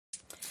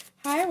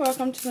Hi,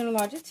 welcome to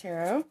Nov-Dec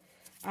Tarot.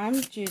 I'm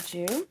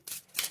Juju,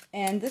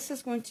 and this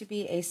is going to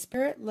be a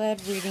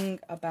spirit-led reading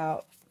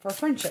for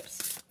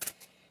friendships.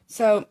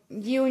 So,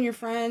 you and your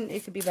friend,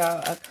 it could be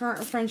about a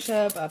current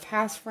friendship, a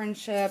past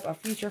friendship, a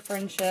future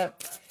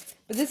friendship.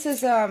 But this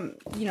is,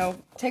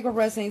 take what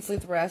resonates,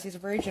 leave the rest. These are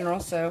very general,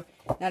 so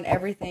not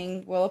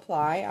everything will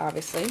apply,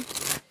 obviously.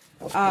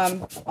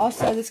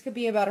 Also, this could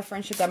be about a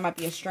friendship that might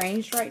be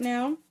estranged right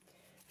now.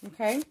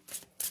 Okay?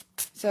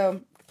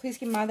 So, please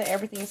keep in mind that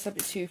everything is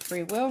subject to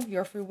free will,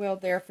 your free will,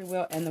 their free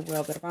will, and the will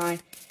of the divine.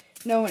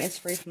 No one is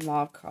free from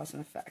law of cause and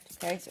effect.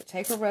 Okay, so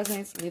take what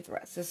resonates, leave the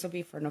rest. This will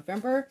be for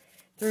November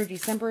through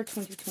December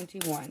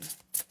 2021.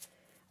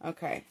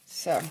 Okay,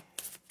 so,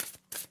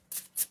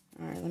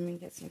 alright, let me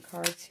get some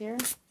cards here.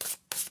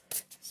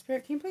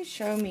 Spirit, can you please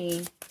show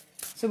me?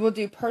 So we'll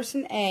do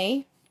person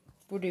A,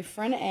 we'll do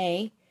friend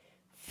A,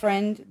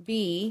 friend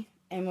B,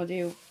 and we'll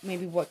do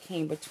maybe what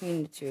came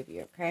between the two of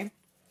you, okay?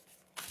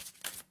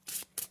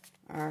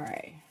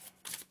 Alright.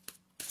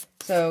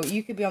 So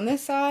you could be on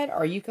this side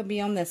or you could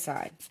be on this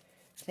side.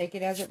 Take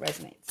it as it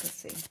resonates. Let's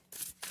see.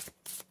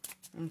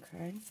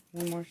 Okay.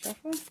 One more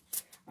shuffle.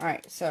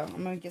 Alright, so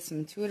I'm going to get some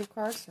intuitive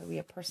cards. So we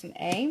have person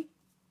A.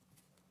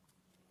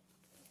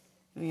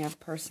 We have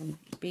person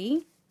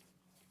B.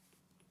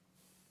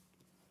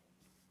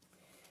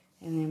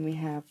 And then we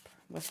have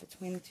what's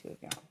between the two of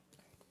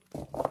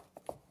y'all.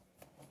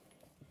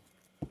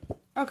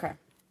 Okay.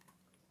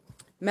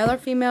 Male or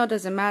female,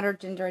 doesn't matter.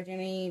 Gender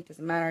identity,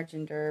 doesn't matter.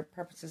 Gender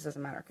preferences,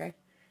 doesn't matter, okay?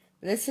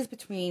 This is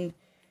between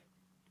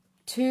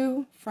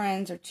two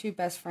friends or two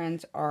best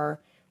friends or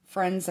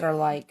friends that are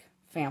like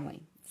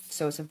family.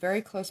 So it's a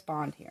very close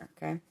bond here,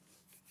 okay?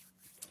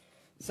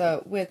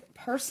 So with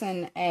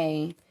person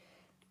A,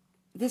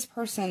 this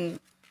person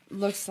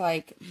looks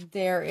like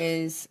there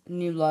is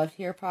new love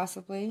here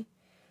possibly.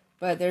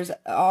 But there's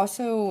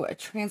also a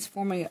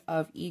transforming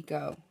of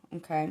ego,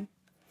 okay?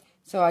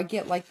 So I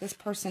get like this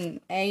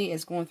person A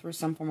is going through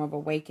some form of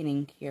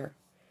awakening here.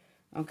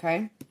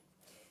 Okay?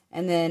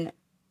 And then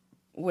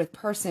with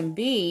person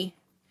B,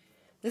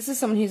 this is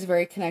someone who's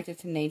very connected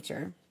to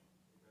nature.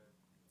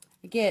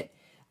 I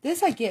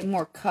get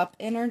more cup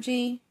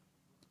energy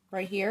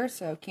right here.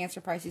 So Cancer,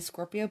 Pisces,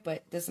 Scorpio, but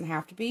it doesn't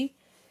have to be.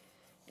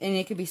 And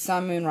it could be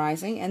Sun, Moon,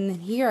 Rising. And then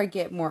here I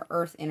get more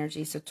Earth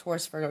energy. So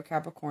Taurus, Virgo,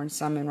 Capricorn,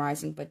 Sun, Moon,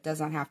 Rising, but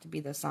does not have to be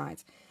those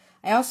signs.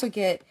 I also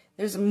get,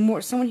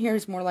 someone here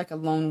is more like a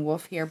lone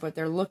wolf here, but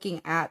they're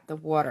looking at the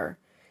water.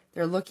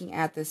 They're looking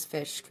at this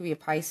fish. Could be a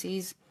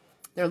Pisces.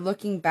 They're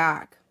looking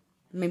back.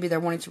 Maybe they're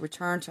wanting to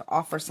return to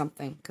offer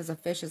something, because a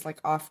fish is like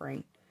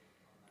offering.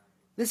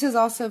 This is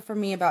also for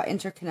me about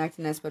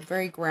interconnectedness, but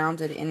very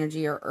grounded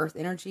energy or earth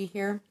energy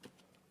here.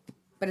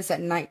 But it's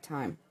at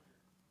nighttime.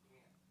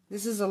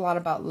 This is a lot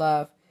about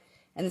love,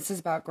 and this is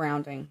about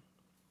grounding.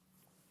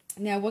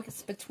 Now,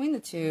 what's between the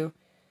two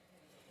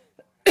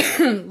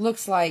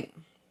looks like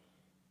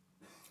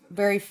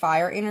very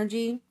fire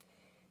energy,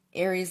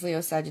 Aries, Leo,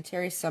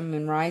 Sagittarius, Sun,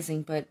 Moon,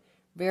 Rising, but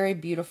very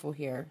beautiful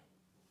here.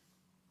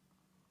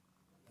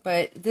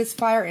 But this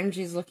fire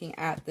energy is looking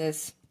at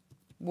this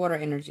water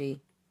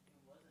energy.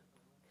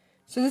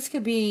 So this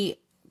could be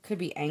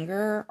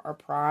anger or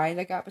pride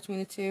that got between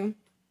the two,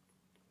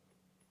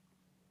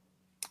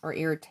 or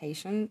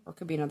irritation, or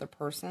could be another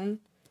person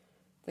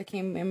that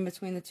came in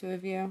between the two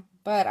of you.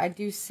 But I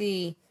do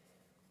see,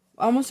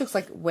 almost looks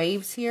like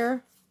waves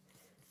here.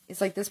 It's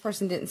like this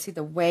person didn't see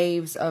the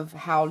waves of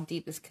how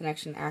deep this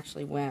connection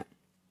actually went.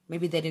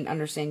 Maybe they didn't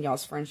understand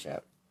y'all's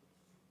friendship.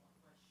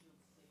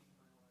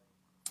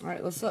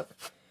 Alright, let's look.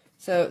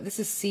 So this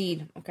is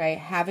seed, okay?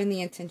 Having the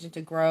intention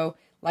to grow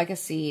like a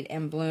seed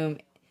and bloom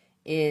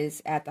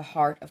is at the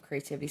heart of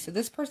creativity. So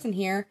this person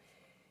here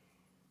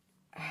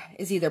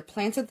is either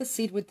planted the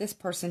seed with this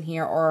person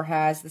here, or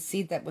has the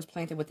seed that was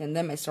planted within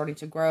them is starting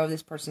to grow.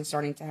 This person is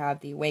starting to have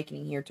the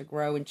awakening here to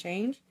grow and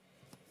change.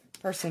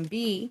 Person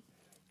B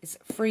is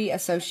free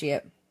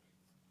associate.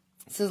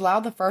 It says,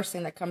 allow the first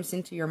thing that comes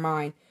into your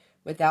mind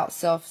without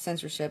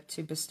self-censorship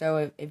to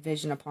bestow a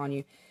vision upon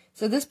you.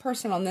 So this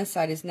person on this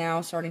side is now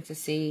starting to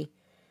see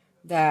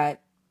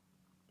that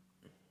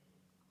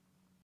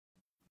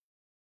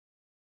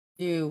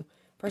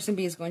person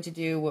B is going to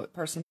do what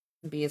person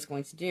B is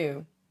going to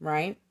do,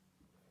 right?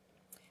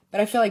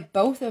 But I feel like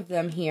both of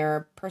them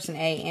here, person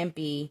A and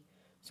B,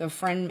 so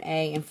friend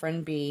A and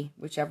friend B,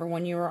 whichever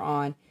one you are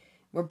on,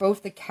 we're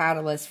both the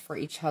catalyst for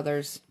each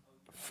other's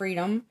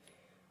freedom,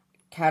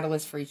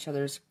 catalyst for each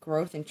other's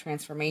growth and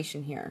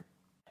transformation here.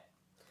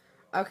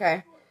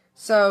 Okay,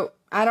 so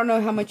I don't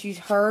know how much you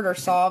heard or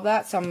saw of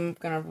that, so I'm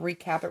going to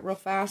recap it real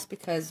fast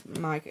because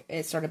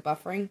it started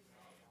buffering,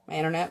 my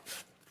internet.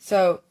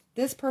 So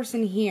this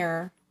person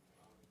here,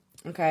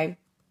 okay,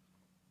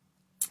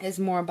 is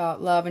more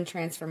about love and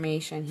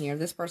transformation here.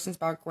 This person's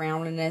about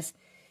groundedness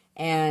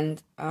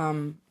and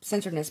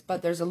centeredness,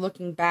 but there's a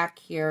looking back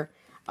here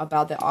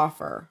about the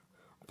offer.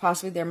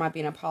 Possibly there might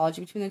be an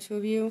apology between the two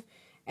of you.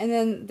 And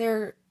then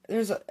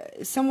there's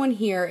someone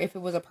here, if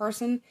it was a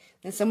person,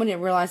 then someone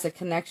didn't realize the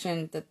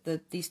connection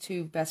that these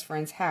two best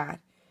friends had.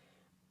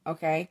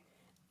 Okay?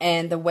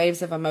 and the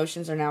waves of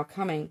emotions are now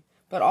coming.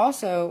 But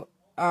also,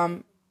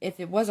 if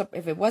it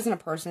wasn't a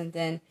person,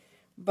 then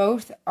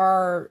both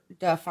are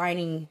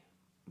defining.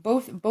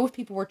 Both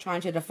people were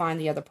trying to define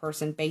the other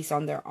person based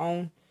on their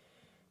own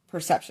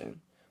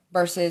perception,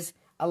 versus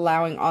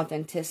allowing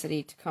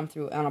authenticity to come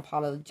through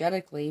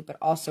unapologetically, but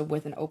also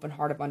with an open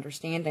heart of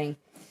understanding,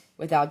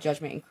 without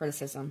judgment and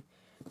criticism.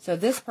 So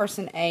this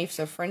person A,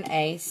 so friend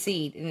A,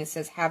 seed, and it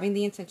says having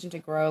the intention to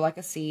grow like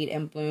a seed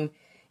and bloom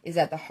is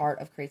at the heart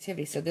of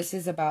creativity. So this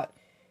is about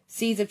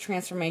seeds of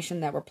transformation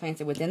that were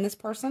planted within this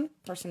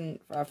friend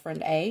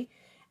A,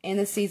 and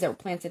the seeds that were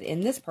planted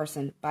in this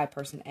person by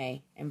person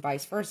A, and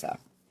vice versa.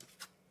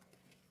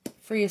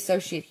 Free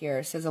associate here.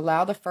 It says,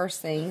 allow the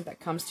first thing that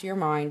comes to your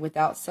mind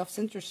without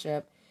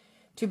self-censorship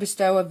to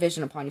bestow a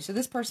vision upon you. So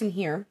this person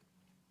here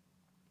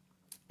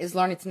is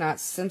learning to not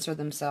censor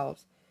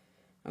themselves.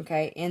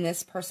 Okay, and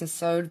this person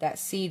sowed that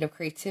seed of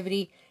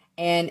creativity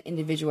and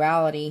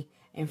individuality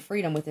and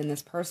freedom within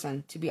this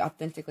person to be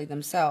authentically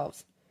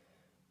themselves,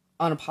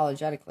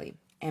 unapologetically,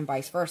 and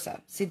vice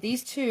versa. See,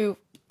 these two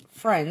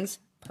friends,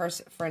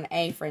 friend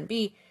A, friend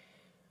B,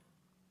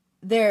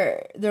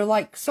 they're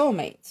like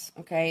soulmates,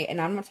 okay?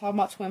 And I'm not talking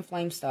about twin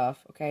flame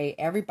stuff, okay?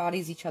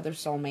 Everybody's each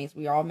other's soulmates.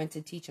 We are all meant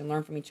to teach and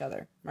learn from each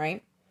other,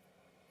 right?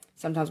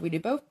 Sometimes we do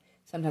both.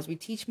 Sometimes we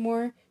teach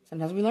more.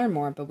 Sometimes we learn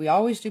more, but we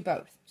always do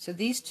both. So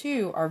these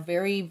two are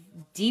very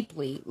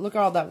deeply, look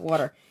at all that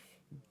water,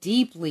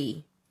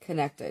 deeply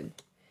connected.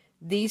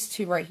 These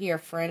two right here,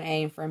 friend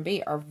A and friend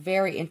B, are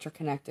very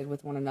interconnected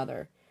with one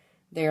another.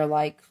 They're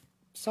like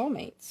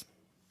soulmates,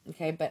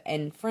 okay? But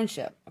in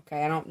friendship,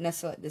 okay? I don't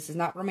necessarily, this is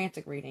not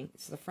romantic reading.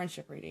 This is a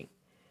friendship reading,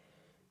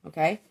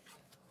 okay?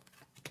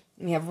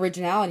 We have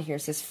originality here.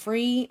 It says,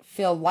 free,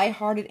 feel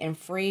lighthearted and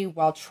free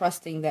while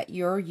trusting that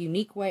your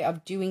unique way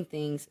of doing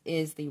things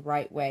is the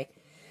right way.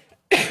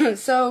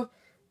 So,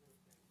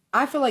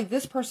 I feel like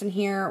this person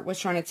here was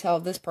trying to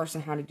tell this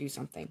person how to do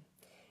something.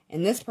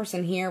 And this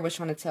person here was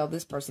trying to tell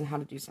this person how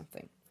to do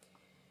something.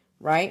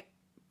 Right?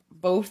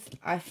 Both,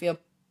 I feel,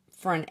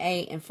 friend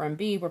A and friend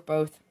B were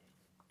both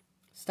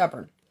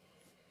stubborn.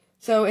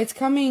 So, it's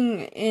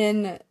coming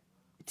in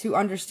to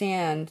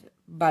understand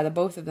by the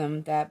both of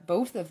them that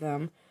both of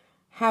them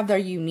have their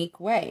unique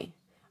way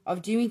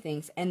of doing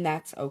things, and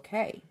that's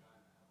okay.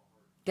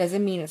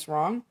 Doesn't mean it's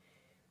wrong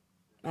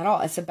at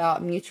all. It's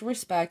about mutual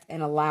respect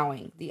and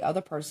allowing the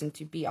other person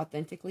to be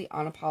authentically,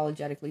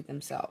 unapologetically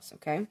themselves,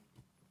 okay?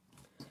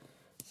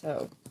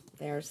 So,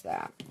 there's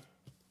that.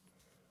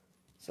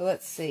 So,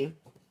 let's see.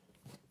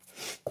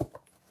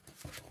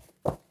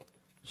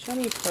 Show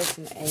me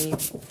person A,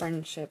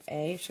 friendship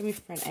A. Show me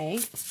friend A.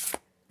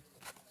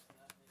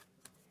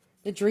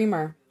 The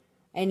dreamer.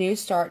 A new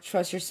start,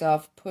 trust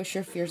yourself, push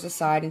your fears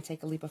aside, and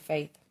take a leap of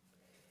faith.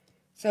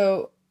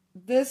 So,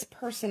 this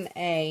person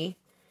A,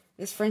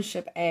 this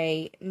friendship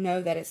A,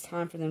 know that it's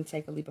time for them to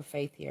take a leap of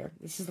faith here.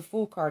 This is the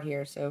Fool card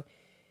here, so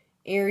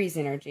Aries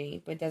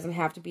energy, but it doesn't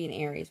have to be an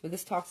Aries. But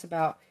this talks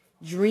about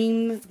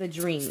dream the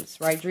dreams,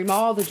 right? Dream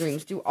all the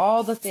dreams, do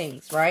all the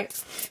things, right?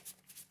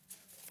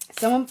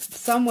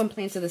 Someone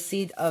planted the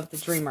seed of the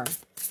dreamer,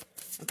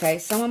 okay?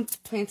 Someone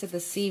planted the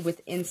seed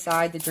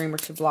inside the dreamer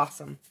to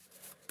blossom.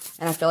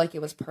 And I feel like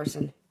it was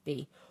person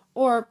B.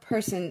 Or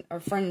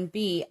friend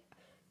B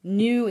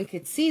knew and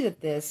could see that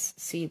this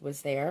seed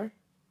was there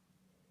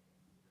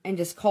and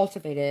just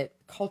cultivated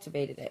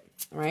it,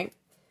 right?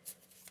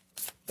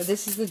 But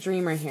this is the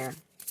dreamer here.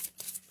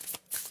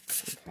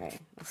 Okay,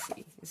 let's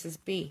see. This is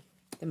B,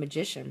 the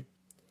magician.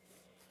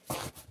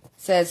 It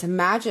says,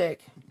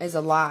 magic is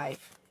alive.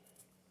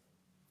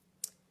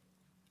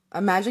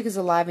 Magic is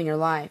alive in your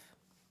life.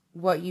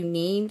 What you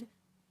need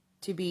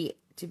to be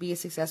a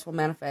successful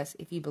manifest,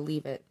 if you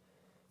believe it,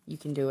 you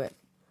can do it.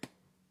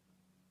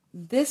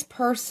 This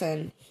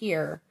person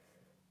here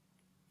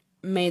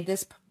made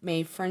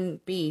friend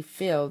B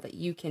feel that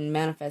you can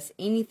manifest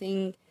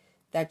anything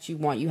that you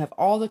want. You have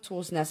all the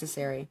tools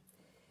necessary.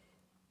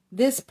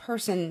 This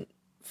person,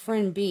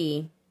 friend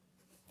B,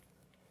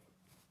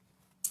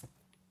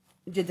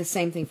 did the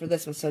same thing for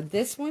this one. So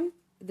this one,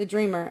 the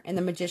dreamer and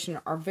the magician,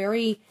 are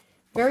very,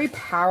 very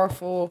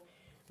powerful,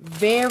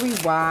 very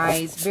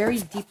wise, very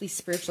deeply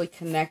spiritually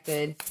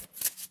connected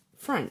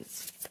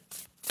friends.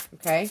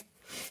 Okay?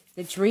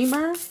 The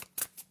dreamer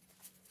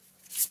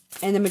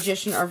and the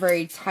magician are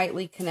very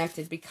tightly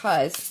connected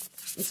because,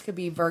 this could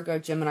be Virgo,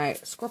 Gemini,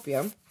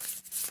 Scorpio,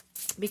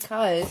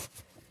 because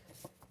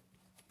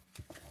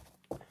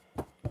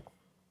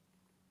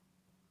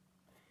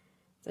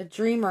the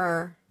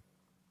dreamer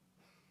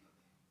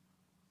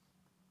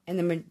and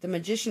the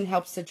magician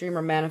helps the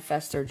dreamer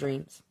manifest their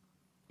dreams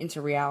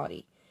into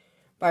reality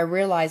by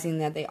realizing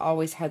that they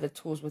always have the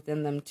tools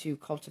within them to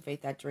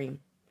cultivate that dream.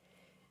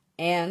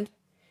 And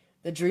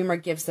the dreamer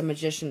gives the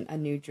magician a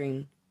new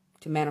dream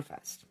to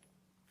manifest.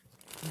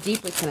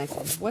 Deeply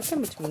connected. What's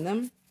in between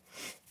them?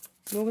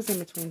 What was in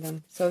between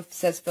them? So it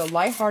says, feel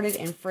lighthearted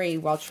and free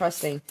while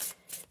trusting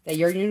that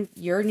your unique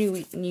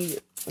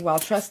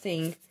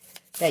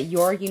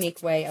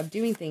way of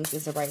doing things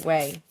is the right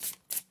way.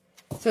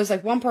 So it's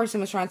like one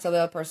person was trying to tell the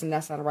other person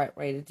that's not the right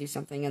way to do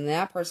something, and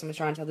that person was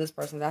trying to tell this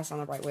person that's not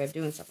the right way of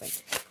doing something.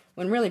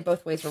 When really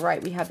both ways were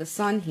right. We have the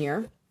Sun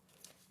here,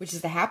 which is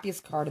the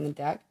happiest card in the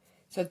deck.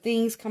 So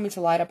things coming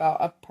to light about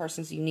a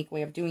person's unique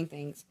way of doing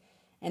things,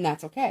 and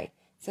that's okay.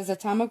 It says a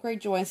time of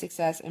great joy and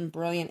success and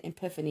brilliant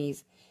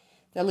epiphanies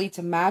that lead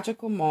to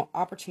magical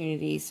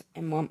opportunities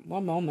and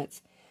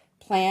moments.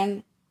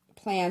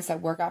 Plans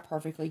that work out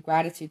perfectly,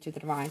 gratitude to the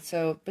divine.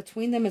 So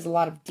between them is a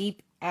lot of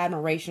deep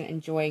admiration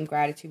and joy and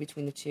gratitude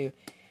between the two.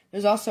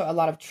 There's also a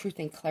lot of truth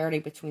and clarity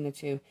between the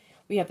two.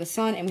 We have the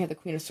Sun and we have the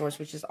Queen of Swords,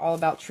 which is all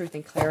about truth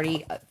and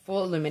clarity,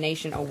 full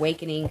illumination,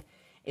 awakening.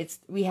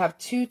 We have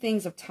two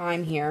things of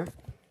time here.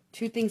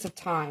 Two things of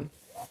time.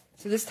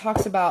 So this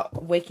talks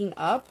about waking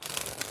up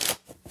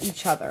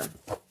each other.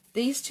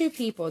 These two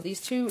people,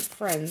 these two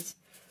friends,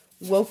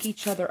 woke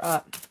each other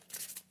up.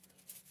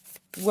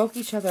 Woke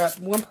each other up.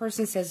 One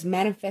person says,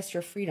 manifest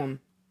your freedom.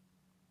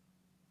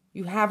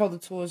 You have all the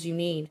tools you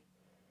need.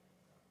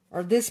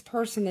 Or this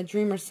person, the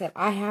dreamer, said,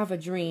 I have a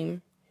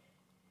dream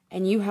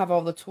and you have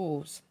all the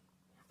tools.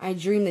 I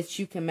dream that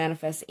you can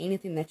manifest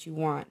anything that you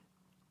want.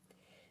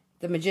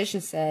 The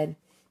magician said,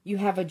 you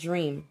have a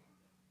dream.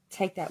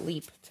 Take that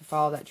leap to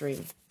follow that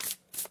dream.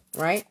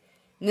 Right?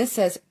 And this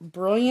says,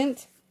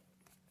 brilliant,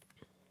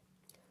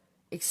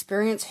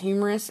 experience,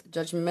 humorous,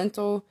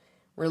 judgmental,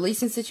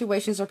 releasing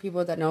situations or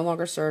people that no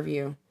longer serve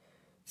you.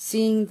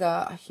 Seeing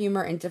the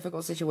humor in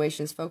difficult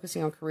situations,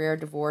 focusing on career,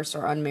 divorce,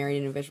 or unmarried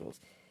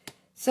individuals.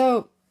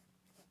 So,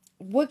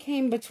 what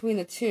came between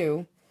the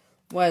two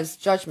was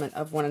judgment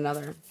of one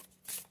another.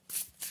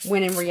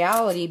 When in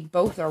reality,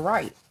 both are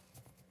right.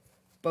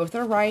 Both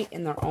are right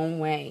in their own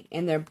way.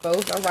 And they're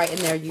both are right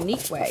in their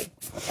unique way.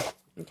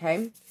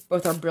 Okay?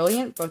 Both are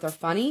brilliant. Both are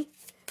funny.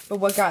 But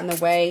what got in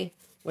the way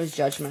was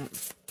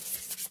judgment.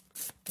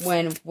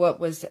 When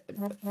what was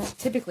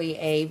typically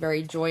a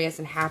very joyous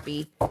and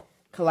happy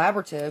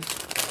collaborative.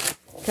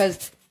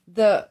 Because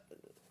the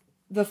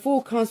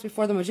fool comes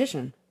before the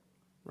magician.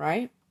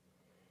 Right?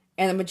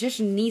 And the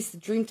magician needs the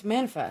dream to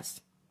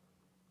manifest.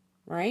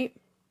 Right?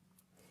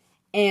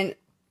 And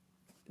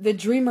the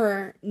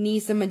dreamer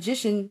needs the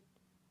magician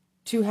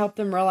to help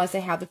them realize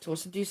they have the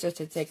tools to do so,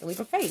 to take a leap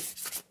of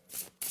faith.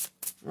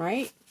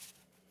 Right?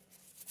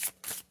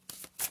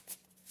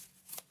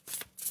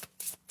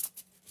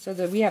 So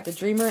that we have the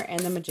dreamer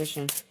and the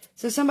magician.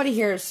 So somebody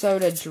here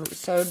sowed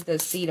the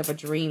seed of a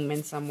dream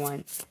in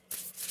someone.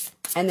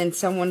 And then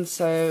someone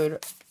showed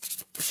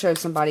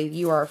somebody,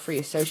 you are a free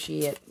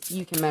associate.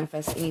 You can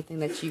manifest anything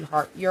that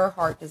your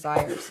heart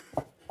desires.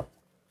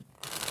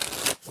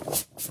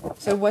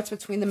 So what's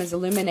between them is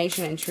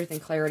illumination and truth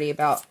and clarity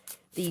about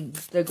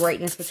the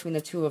greatness between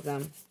the two of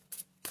them.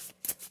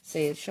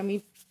 Say, show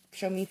me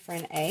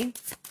friend A.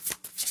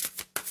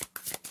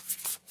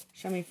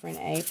 Show me friend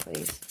A,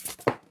 please.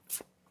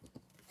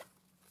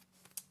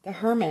 The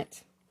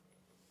Hermit.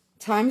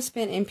 Time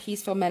spent in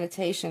peaceful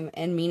meditation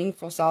and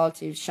meaningful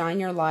solitude. Shine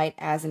your light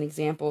as an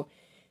example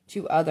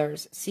to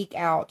others. Seek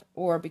out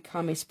or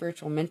become a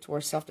spiritual mentor.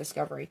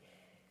 Self-discovery.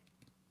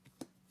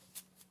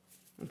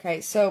 Okay,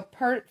 so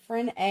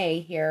friend A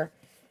here,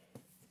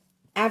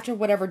 after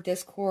whatever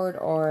discord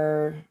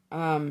or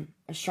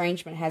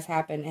estrangement has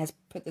happened, has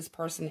put this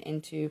person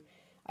into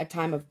a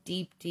time of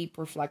deep, deep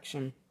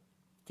reflection.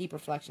 Deep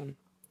reflection.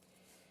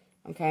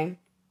 Okay?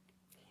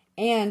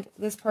 And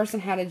this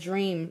person had a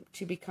dream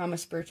to become a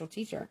spiritual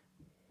teacher.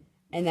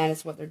 And that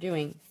is what they're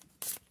doing.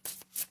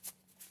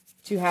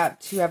 To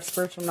have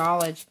spiritual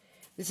knowledge.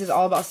 This is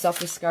all about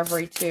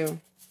self-discovery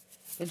too.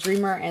 The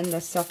dreamer and the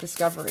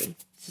self-discovery.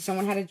 So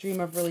someone had a dream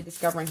of really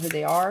discovering who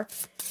they are,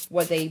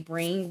 what they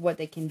bring, what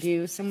they can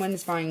do. Someone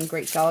is finding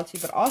great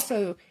solitude, but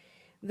also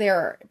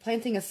they're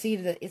planting a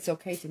seed that it's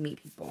okay to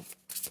meet people.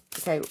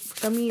 Okay,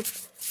 show me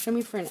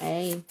friend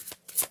A.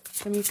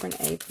 Show me friend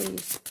A,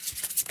 please.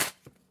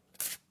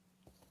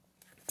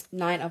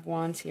 9 of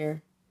Wands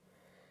here.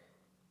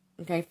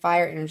 Okay,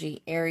 fire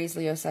energy, Aries,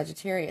 Leo,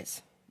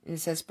 Sagittarius. And it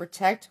says,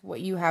 protect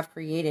what you have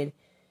created.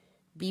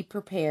 Be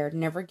prepared.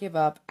 Never give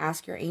up.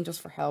 Ask your angels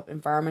for help.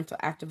 Environmental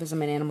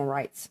activism and animal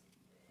rights.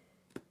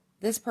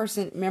 This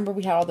person, remember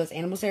we had all those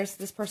animals there? So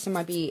this person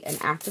might be an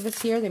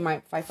activist here. They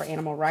might fight for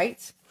animal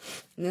rights.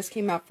 And this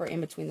came out for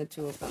in between the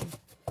two of them.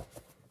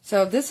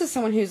 So this is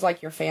someone who's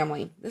like your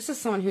family. This is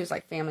someone who's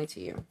like family to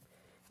you.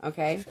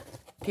 Okay?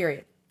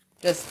 Period.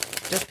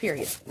 Just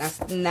period.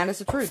 That is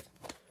the truth.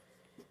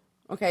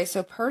 Okay,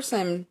 so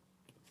friend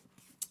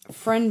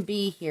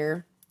B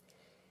here,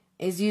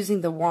 is using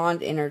the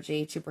wand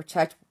energy to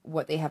protect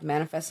what they have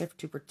manifested,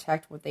 to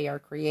protect what they are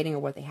creating or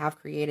what they have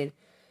created,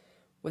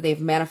 what they've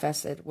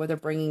manifested, what they're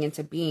bringing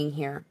into being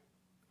here.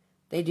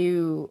 They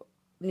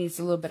needs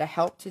a little bit of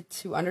help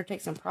to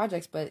undertake some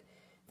projects, but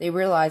they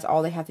realize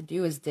all they have to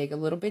do is dig a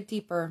little bit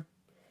deeper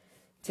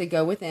to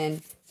go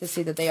within to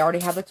see that they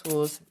already have the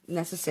tools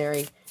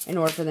necessary in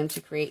order for them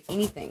to create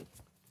anything,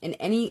 and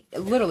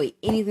literally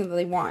anything that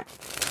they want.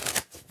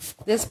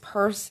 This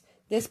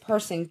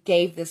person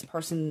gave this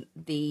person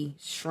the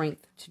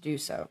strength to do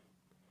so.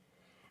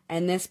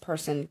 And this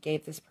person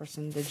gave this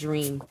person the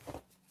dream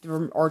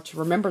or to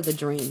remember the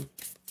dream.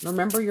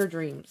 Remember your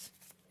dreams,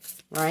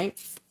 right?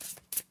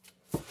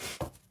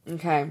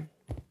 Okay.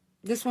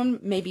 This one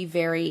may be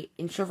very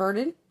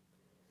introverted,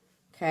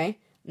 okay?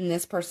 And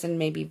this person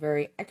may be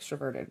very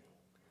extroverted.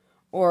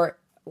 Or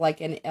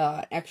like an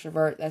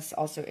extrovert that's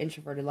also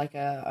introverted, like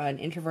an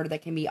introverted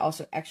that can be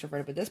also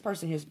extroverted. But this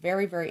person who's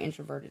very, very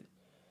introverted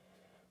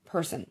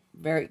person,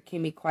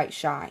 can be quite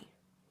shy.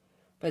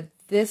 But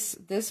this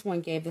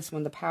one gave this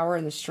one the power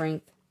and the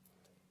strength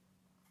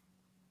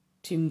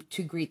to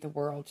greet the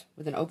world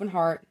with an open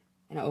heart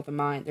and an open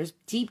mind. There's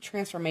deep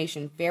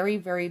transformation. Very,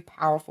 very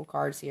powerful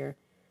cards here.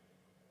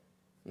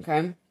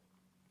 Okay.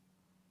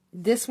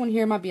 This one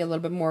here might be a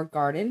little bit more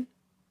guarded.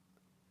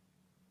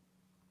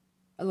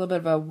 A little bit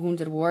of a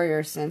wounded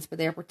warrior sense, but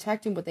they are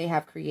protecting what they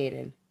have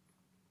created.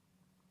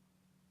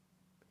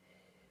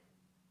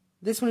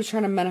 This one is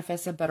trying to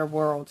manifest a better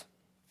world.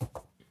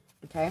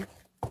 Okay.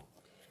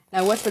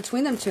 Now, what's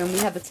between them two? And we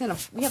have the Ten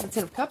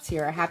of Cups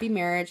here. A happy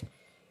marriage,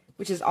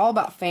 which is all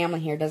about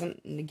family here.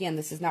 Again,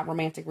 this is not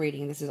romantic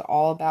reading. This is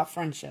all about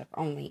friendship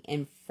only,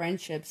 and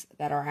friendships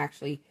that are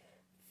actually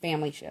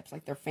family ships,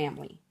 like they're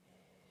family.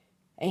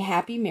 A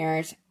happy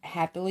marriage,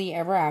 happily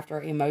ever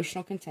after,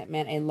 emotional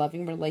contentment, a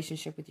loving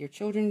relationship with your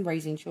children,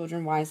 raising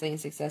children wisely and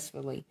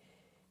successfully.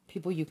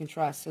 People you can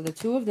trust. So the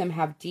two of them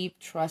have deep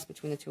trust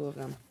between the two of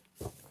them.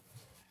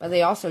 But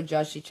they also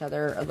judged each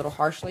other a little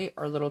harshly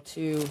or a little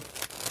too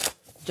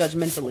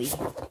judgmentally,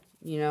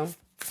 you know.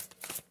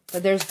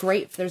 But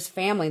there's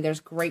family,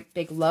 there's great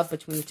big love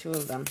between the two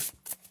of them.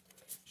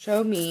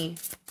 Show me,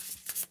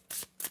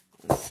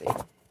 let's see.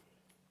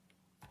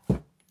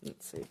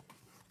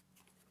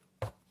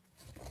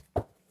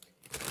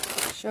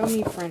 Show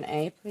me friend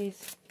A,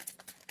 please.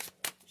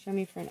 Show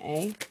me friend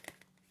A.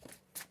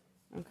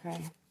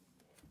 Okay.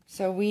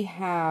 So we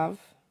have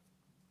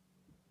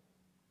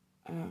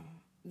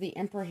the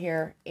Emperor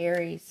here,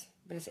 Aries.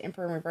 But it's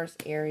Emperor in reverse,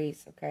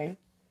 Aries, okay?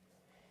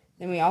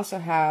 Then we also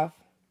have,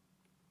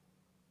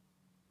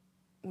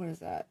 what is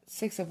that?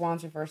 Six of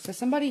Wands reverse. So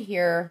somebody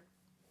here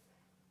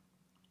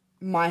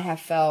might have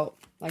felt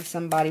like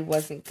somebody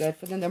wasn't good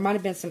for them. There might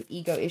have been some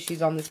ego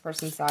issues on this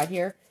person's side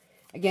here.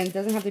 Again, it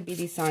doesn't have to be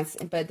these signs,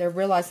 but they're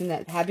realizing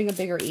that having a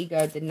bigger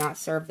ego did not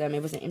serve them.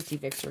 It was an empty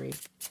victory.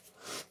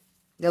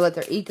 They let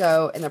their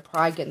ego and their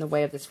pride get in the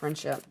way of this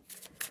friendship.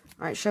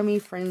 All right, show me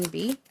friend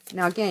B.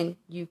 Now, again,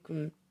 you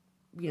could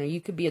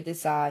be at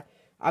this side.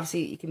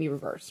 Obviously, it can be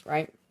reversed,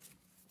 right?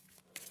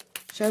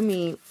 Show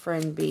me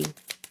friend B.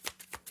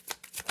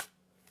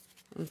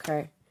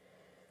 Okay.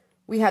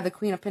 We have the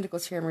Queen of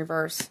Pentacles here in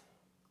reverse.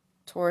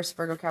 Taurus,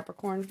 Virgo,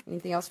 Capricorn.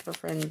 Anything else for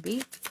friend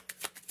B?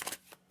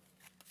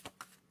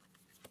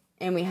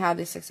 And we have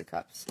the Six of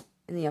Cups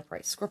in the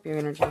upright. Scorpio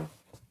energy.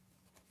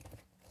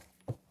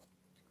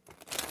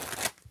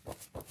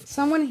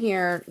 Someone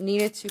here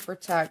needed to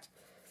protect.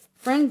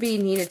 Friend B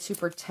needed to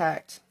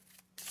protect.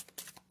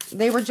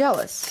 They were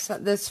jealous. So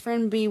this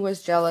friend B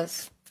was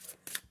jealous.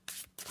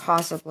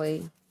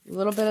 Possibly.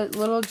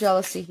 Little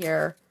jealousy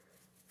here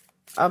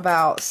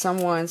about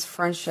someone's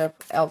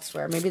friendship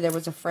elsewhere. Maybe there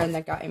was a friend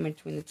that got in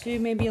between the two,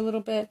 maybe a little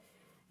bit.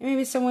 And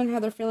maybe someone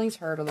had their feelings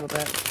hurt a little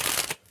bit.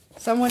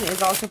 Someone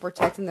is also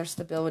protecting their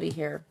stability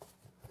here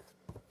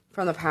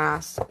from the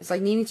past. It's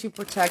like needing to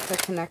protect the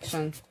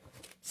connection.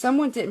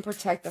 Someone didn't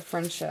protect the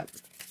friendship.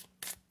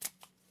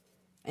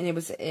 And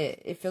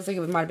it feels like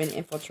it might have been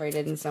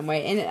infiltrated in some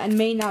way. And it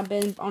may not have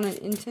been on an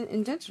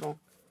intentional.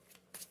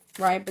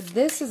 Right? But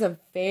this is a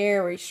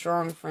very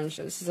strong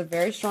friendship. This is a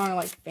very strong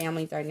like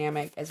family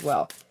dynamic as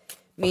well.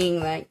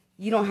 Meaning that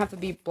you don't have to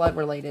be blood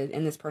related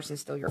and this person's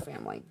still your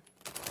family.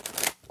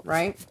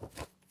 Right?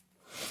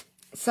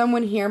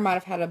 Someone here might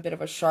have had a bit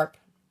of a sharp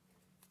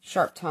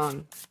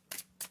tongue.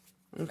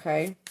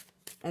 Okay?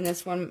 And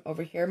this one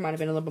over here might have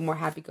been a little bit more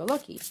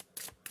happy-go-lucky.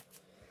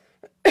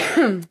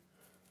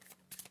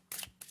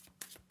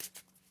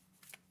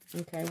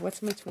 Okay,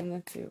 what's in between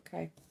the two?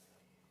 Okay.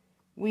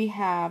 We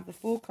have the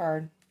Fool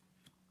card.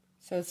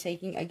 So it's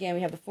taking, again,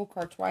 we have the Fool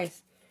card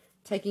twice.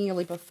 Taking a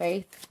leap of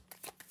faith.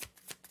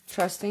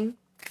 Trusting.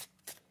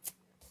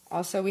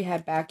 Also, we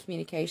had bad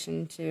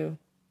communication too.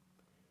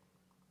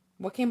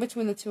 What came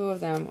between the two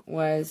of them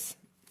was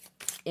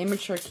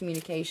immature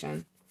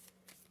communication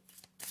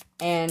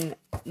and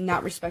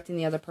not respecting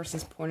the other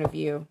person's point of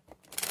view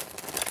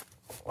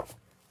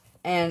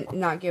and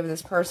not giving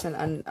this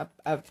person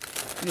a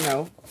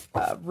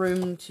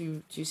room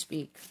to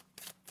speak.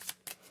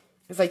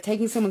 It's like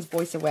taking someone's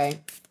voice away.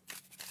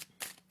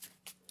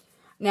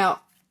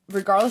 Now,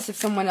 regardless if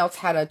someone else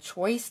had a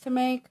choice to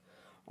make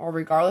or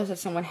regardless if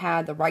someone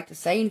had the right to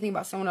say anything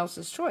about someone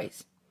else's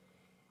choice,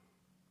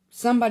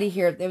 somebody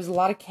here, there was a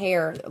lot of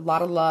care, a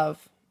lot of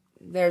love.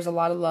 There's a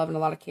lot of love and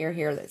a lot of care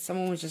here that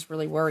someone was just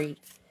really worried.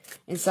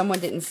 And someone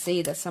didn't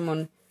see that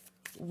someone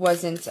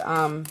was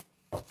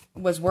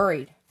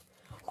worried.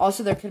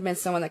 Also, there could have been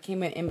someone that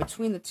came in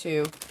between the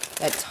two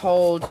that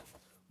told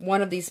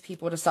one of these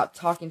people to stop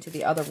talking to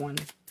the other one.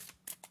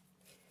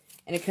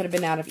 And it could have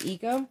been out of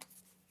ego.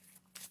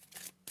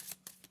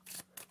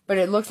 But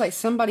it looks like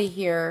somebody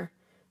here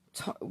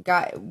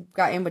got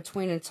in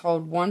between and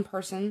told one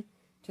person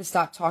to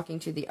stop talking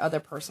to the other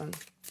person.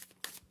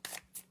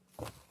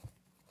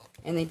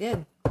 And they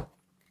did.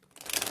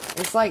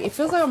 It's like, it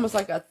feels like almost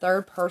like a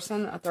third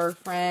person, a third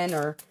friend,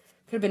 or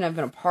could have been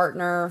even a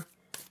partner,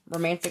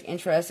 romantic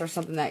interest, or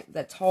something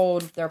that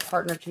told their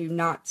partner to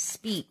not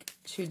speak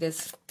to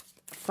this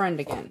friend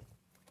again.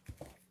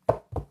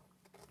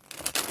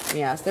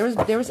 Yes,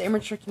 there was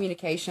immature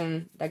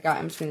communication that got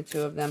in between the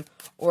two of them,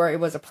 or it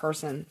was a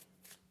person.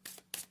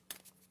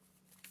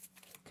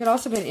 Could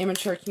also have been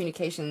immature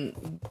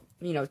communication,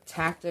 you know,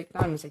 tactic,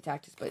 not even say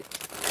tactics, but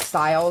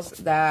styles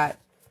that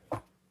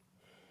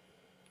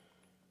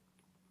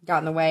got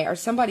in the way. Or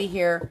somebody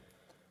here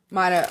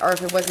might have, or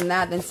if it wasn't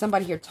that, then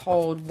somebody here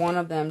told one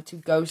of them to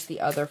ghost the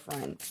other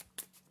friend.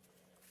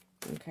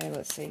 Okay,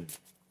 let's see.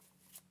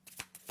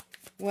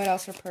 What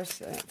else for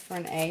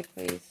friend A,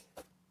 please?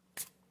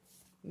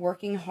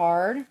 Working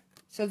hard.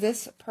 So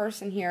this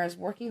person here is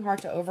working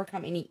hard to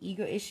overcome any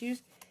ego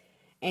issues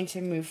and to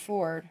move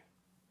forward.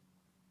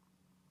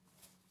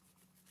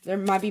 They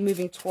might be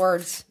moving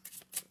towards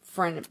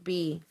friend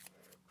B.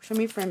 Show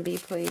me friend B,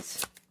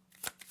 please.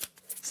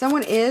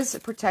 Someone is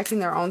protecting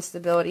their own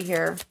stability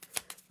here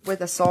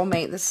with a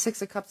soulmate. This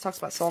Six of Cups talks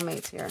about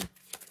soulmates here.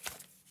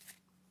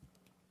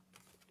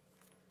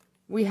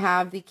 We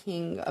have the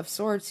King of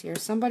Swords here.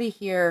 Somebody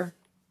here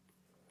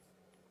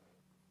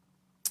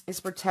is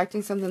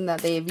protecting something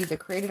that they have either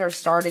created or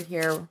started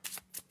here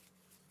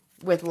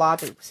with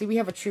logic. See, we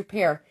have a true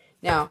pair.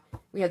 Now,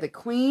 we have the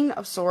Queen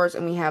of Swords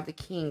and we have the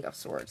King of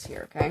Swords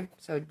here, okay?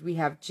 So, we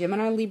have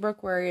Gemini, Libra,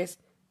 Aquarius,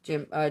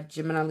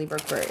 Gemini, Libra,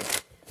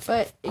 Aquarius.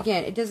 But,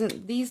 again, it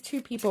doesn't, these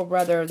two people,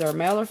 whether they're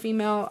male or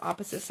female,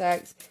 opposite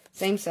sex,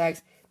 same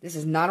sex, this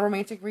is not a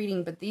romantic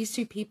reading, but these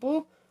two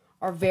people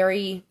are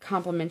very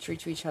complementary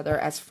to each other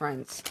as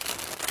friends.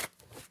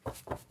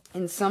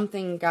 And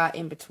something got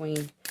in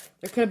between.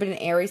 There could have been an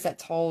Aries that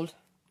told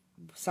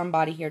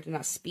somebody here to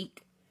not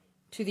speak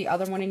to the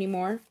other one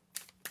anymore.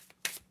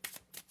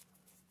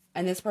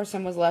 And this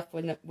person was left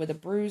with a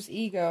bruised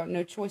ego,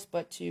 no choice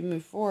but to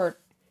move forward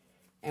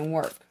and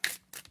work.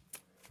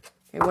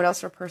 Okay, what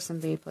else for person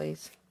B,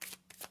 please?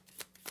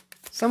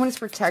 Someone is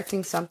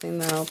protecting something,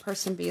 though.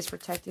 Person B is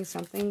protecting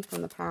something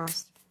from the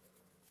past.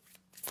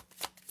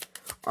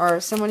 Or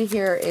somebody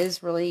here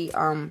is really,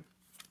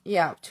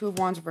 yeah, Two of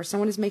Wands reversed.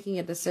 Someone is making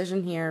a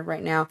decision here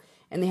right now,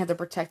 and they have to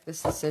protect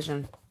this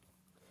decision.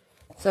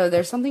 So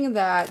there's something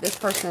that this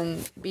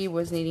person B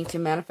was needing to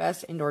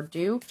manifest and or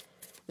do.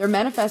 They're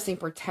manifesting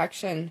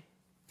protection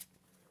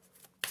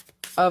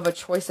of a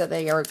choice that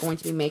they are going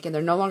to be making.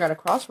 They're no longer at a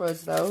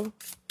crossroads, though.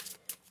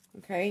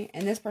 Okay,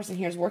 and this person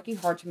here is working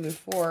hard to move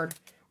forward,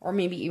 or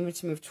maybe even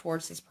to move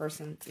towards this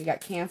person. We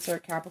got Cancer,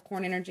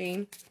 Capricorn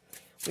energy.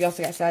 We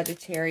also got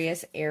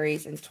Sagittarius,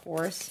 Aries, and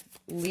Taurus,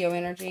 Leo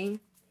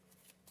energy.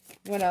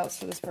 What else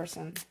for this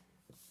person?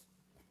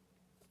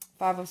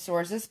 Five of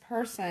Swords. This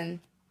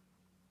person,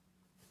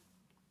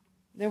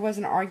 there was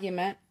an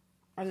argument,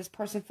 or this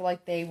person felt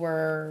like they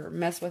were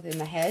messed with in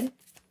the head.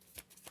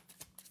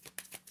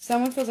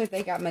 Someone feels like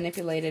they got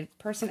manipulated.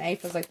 Person A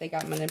feels like they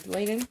got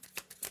manipulated.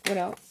 What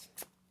else?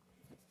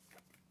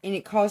 And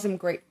it caused them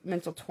great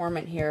mental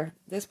torment here.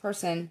 This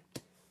person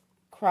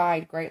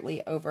cried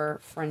greatly over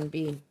friend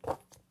B.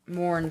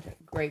 Mourned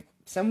great.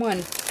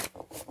 Someone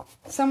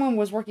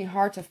was working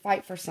hard to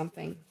fight for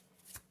something.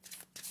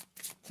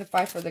 To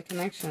fight for the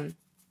connection.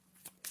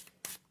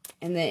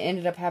 And they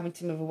ended up having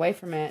to move away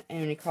from it.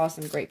 And it caused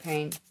them great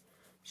pain.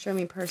 Show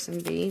me person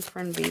B.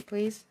 Friend B,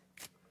 please.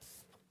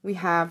 We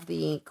have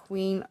the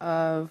Queen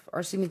of,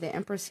 or excuse me, the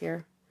Empress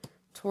here.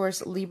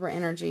 Taurus, Libra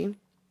energy.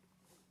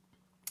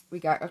 We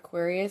got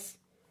Aquarius,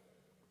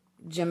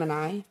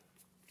 Gemini.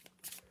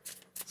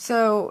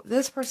 So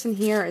this person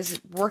here is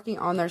working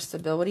on their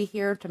stability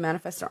here to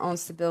manifest their own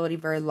stability,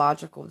 very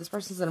logical. This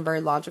person's in a very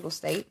logical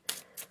state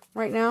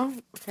right now,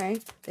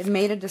 okay? They've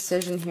made a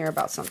decision here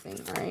about something,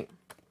 right?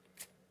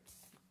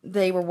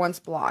 They were once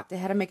blocked. They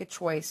had to make a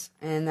choice,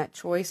 and that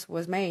choice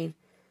was made.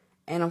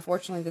 And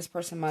unfortunately, this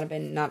person might have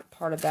been not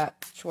part of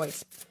that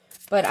choice.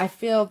 But I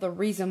feel the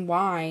reason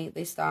why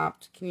they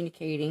stopped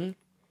communicating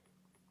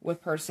with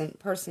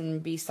person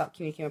B stopped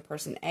communicating with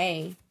person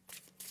A.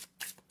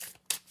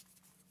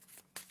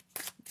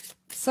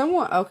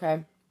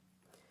 Okay.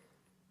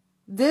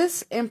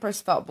 This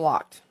Empress felt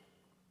blocked.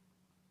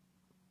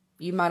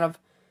 You might have,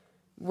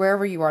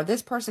 wherever you are,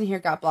 this person here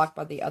got blocked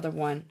by the other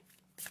one,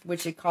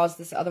 which it caused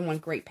this other one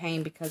great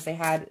pain because they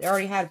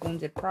already had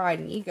wounded pride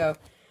and ego.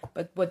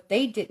 But what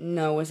they didn't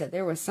know is that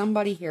there was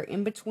somebody here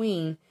in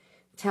between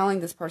telling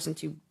this person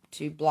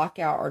to block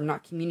out or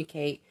not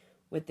communicate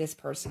with this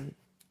person.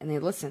 And they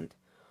listened.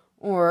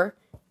 Or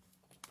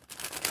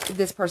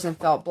this person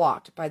felt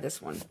blocked by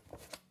this one.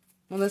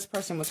 Well, this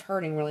person was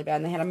hurting really bad,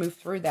 and they had to move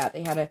through that.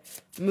 They had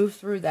to move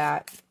through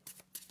that,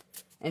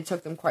 and it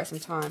took them quite some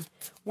time.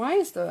 Why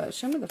is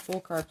show me the Fool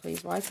card,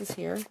 please. Why is this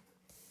here?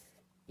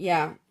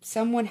 Yeah,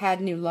 someone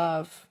had new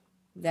love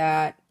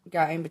that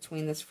got in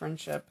between this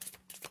friendship.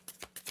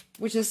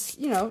 Which is,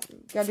 you know,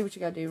 gotta do what you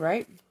gotta do,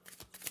 right?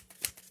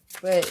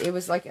 But it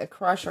was like a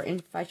crush or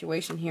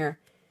infatuation here.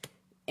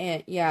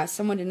 And yeah,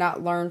 someone did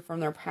not learn from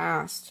their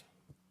past.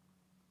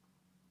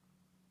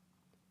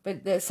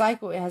 But the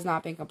cycle, it has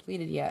not been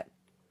completed yet.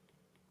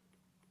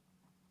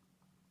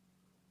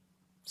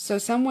 So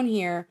someone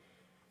here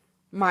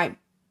might,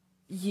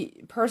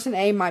 person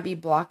A might be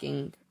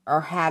blocking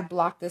or had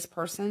blocked this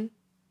person.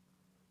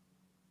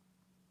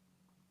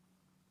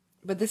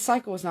 But this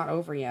cycle is not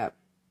over yet.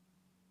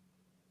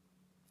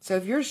 So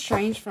if you're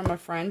estranged from a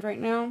friend right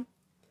now,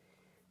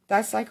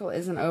 that cycle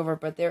isn't over,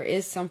 but there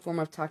is some form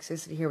of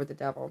toxicity here with the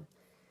devil.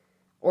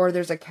 Or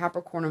there's a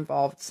Capricorn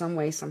involved some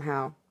way,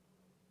 somehow.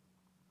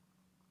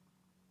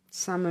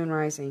 Sun, Moon,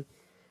 Rising.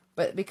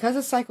 But because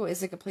the cycle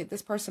isn't complete,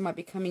 this person might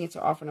be coming in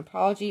to offer an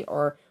apology,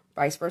 or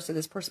vice versa.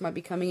 This person might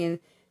be coming in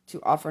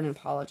to offer an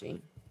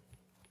apology.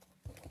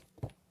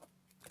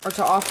 Or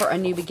to offer a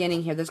new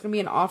beginning here. There's going to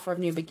be an offer of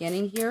new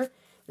beginning here.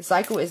 The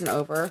cycle isn't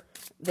over.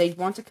 They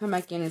want to come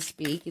back in and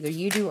speak. Either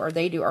you do or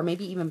they do, or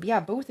maybe even, yeah,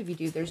 both of you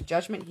do. There's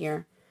judgment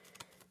here.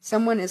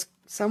 Someone is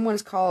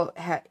called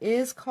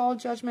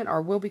judgment,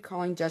 or will be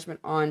calling judgment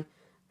on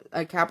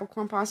a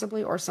Capricorn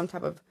possibly, or some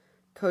type of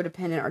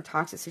codependent or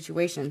toxic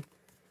situation.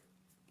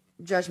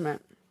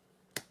 Judgment.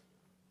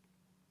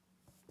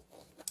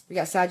 We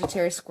got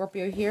Sagittarius,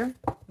 Scorpio here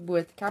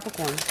with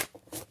Capricorn.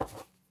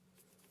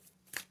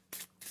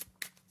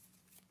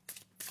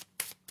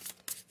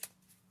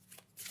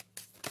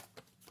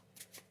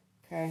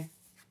 Okay,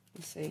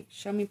 let's see.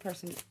 Show me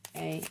person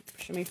A.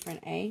 Show me friend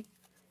A.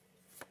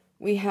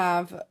 We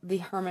have the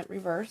Hermit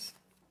reverse,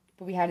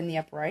 but we had in the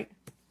upright.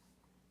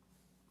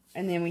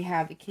 And then we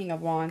have the King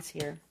of Wands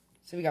here.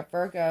 So we got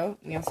Virgo.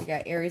 We also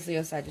got Aries,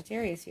 Leo,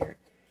 Sagittarius here.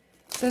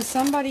 So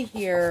somebody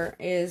here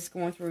is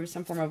going through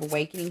some form of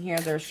awakening here.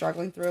 They're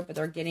struggling through it, but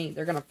they're going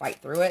to fight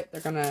through it.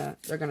 They're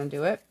gonna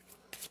do it.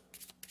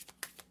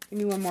 Give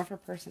me one more for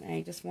person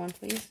A. Just one,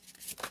 please.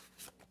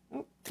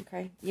 Oh,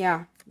 okay.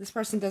 Yeah, this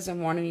person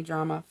doesn't want any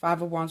drama.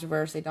 Five of Wands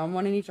reverse. They don't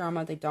want any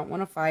drama. They don't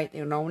want to fight. They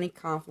don't want any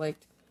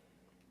conflict.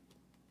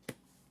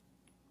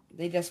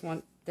 They just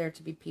want there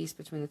to be peace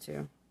between the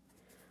two.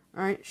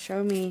 All right,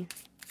 show me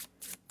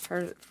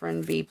her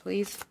friend B,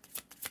 please.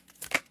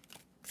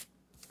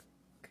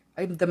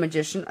 The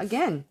Magician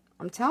again.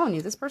 I'm telling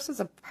you, this person's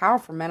a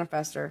powerful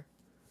manifester.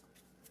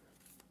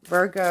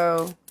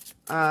 Virgo,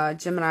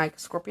 Gemini,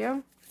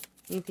 Scorpio.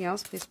 Anything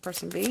else, please,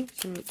 person B?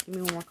 Give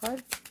me one more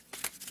card.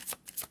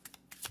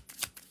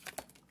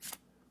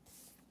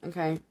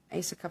 Okay,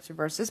 Ace of Cups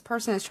reverse. This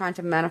person is trying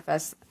to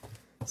manifest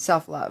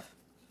self-love,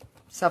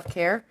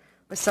 self-care,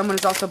 but someone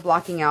is also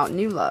blocking out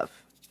new love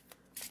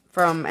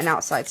from an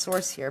outside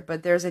source here.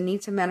 But there's a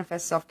need to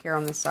manifest self-care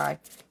on this side.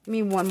 Give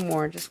me one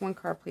more. Just one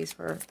card, please,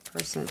 for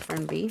person,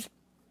 friend B.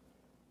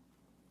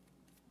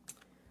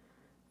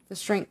 The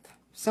Strength.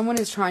 Someone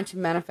is trying to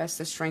manifest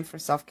the strength for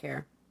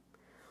self-care.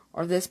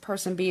 Or this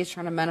person B is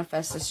trying to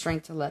manifest the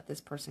strength to let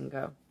this person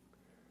go.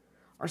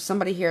 Or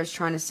somebody here is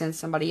trying to send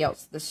somebody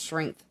else the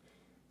strength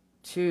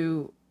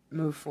to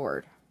move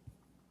forward.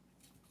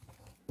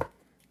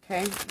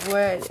 Okay,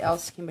 what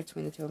else came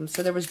between the two of them?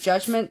 So there was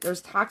judgment. There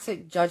was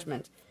toxic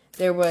judgment.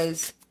 There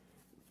was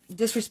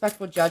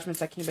disrespectful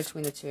judgments that came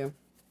between the two.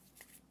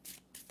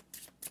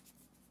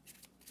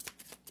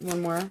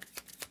 One more.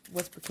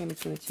 What became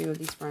between the two of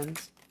these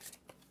friends?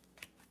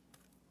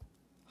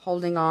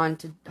 Holding on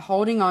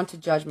to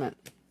judgment.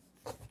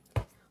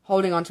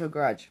 Holding on to a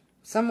grudge.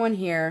 Someone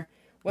here.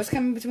 What's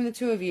coming between the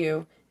two of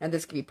you? Now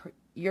this could be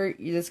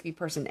this could be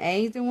person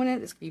A doing it.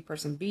 This could be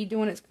person B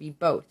doing it. This could be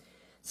both.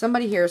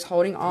 Somebody here is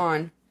holding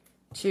on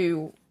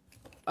to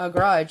a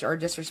grudge or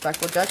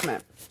disrespectful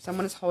judgment.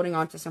 Someone is holding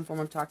on to some form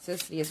of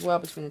toxicity as well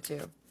between the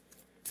two.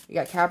 You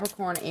got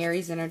Capricorn,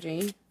 Aries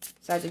energy,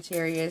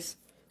 Sagittarius,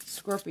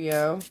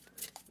 Scorpio,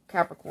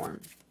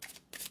 Capricorn.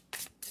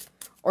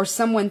 Or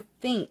someone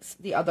thinks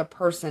the other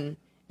person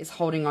is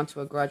holding on to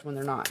a grudge when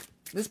they're not.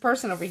 This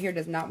person over here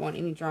does not want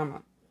any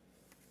drama.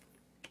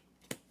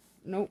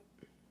 Nope.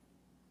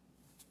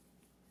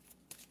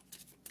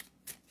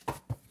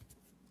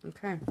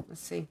 Okay,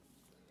 let's see.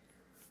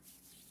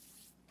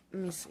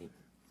 Let me see.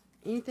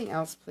 Anything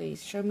else,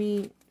 please? Show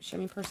me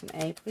person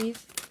A,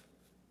 please.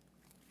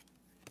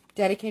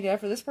 Dedicated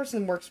effort. This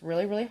person works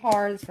really, really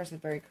hard. This person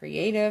is very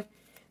creative.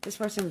 This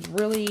person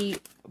really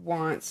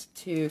wants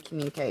to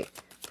communicate.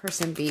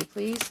 Person B,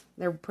 please.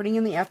 They're putting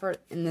in the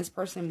effort, and this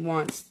person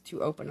wants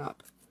to open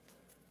up.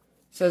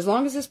 So as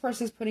long as this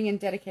person is putting in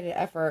dedicated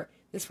effort,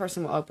 this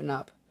person will open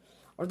up.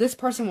 Or this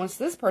person wants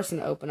this person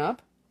to open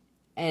up,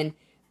 and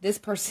this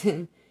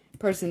person...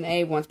 Person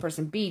A wants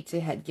person B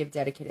to give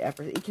dedicated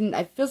effort.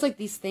 It feels like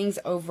these things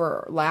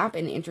overlap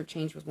and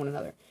interchange with one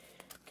another.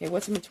 Okay,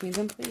 what's in between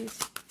them, please?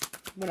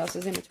 What else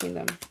is in between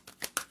them?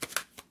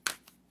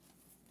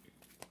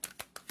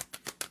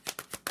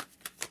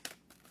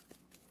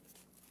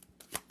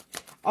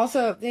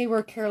 Also, they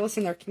were careless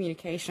in their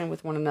communication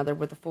with one another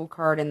with the Fool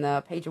card and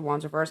the Page of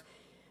Wands reverse.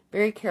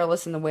 Very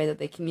careless in the way that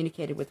they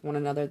communicated with one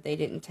another. They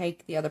didn't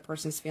take the other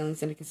person's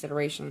feelings into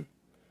consideration.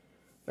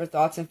 Their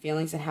thoughts and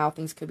feelings and how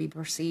things could be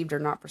perceived or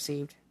not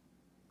perceived.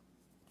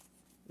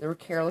 They were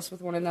careless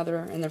with one another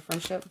in their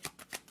friendship.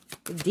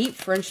 Deep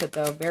friendship,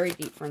 though. Very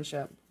deep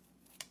friendship.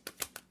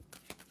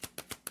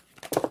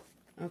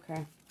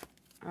 Okay.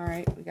 All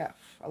right. We got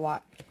a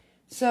lot.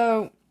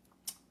 So,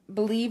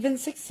 believe and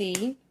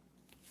succeed.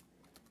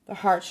 The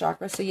heart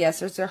chakra. So, yes,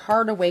 there's a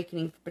heart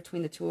awakening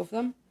between the two of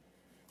them.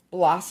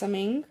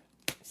 Blossoming.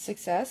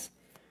 Success.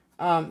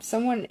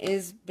 Someone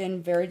is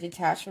been very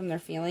detached from their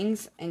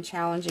feelings in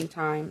challenging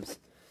times.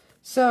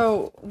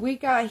 So, we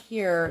got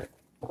here,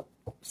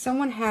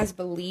 someone has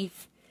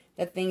belief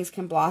that things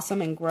can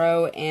blossom and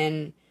grow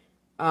and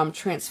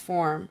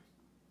transform.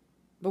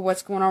 But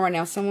what's going on right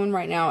now, someone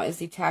right now is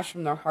detached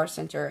from their heart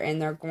center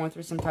and they're going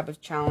through some type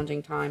of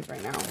challenging times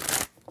right now.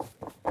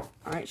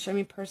 Alright, show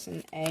me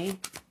person A.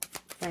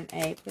 Friend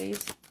A,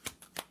 please.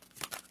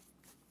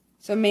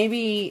 So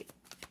maybe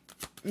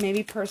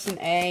person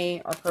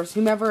A or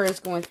whomever is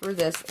going through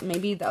this,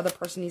 maybe the other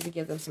person needs to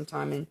give them some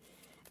time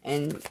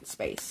and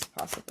space,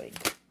 possibly.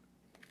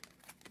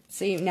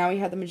 See, now we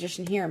have the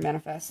Magician here,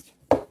 manifest.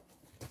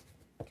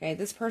 Okay,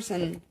 this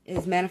person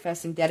is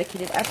manifesting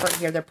dedicated effort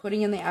here. They're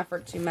putting in the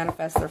effort to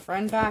manifest their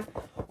friend back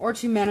or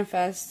to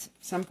manifest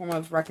some form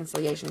of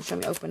reconciliation. Show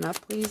me open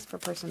up, please, for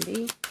person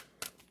B.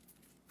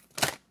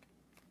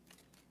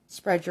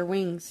 Spread your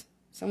wings.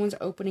 Someone's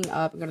opening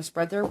up. I'm going to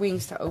spread their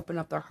wings to open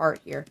up their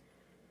heart here.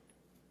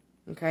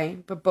 Okay,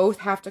 but both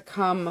have to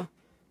come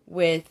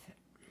with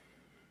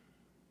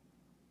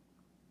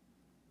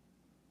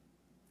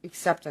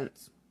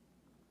acceptance,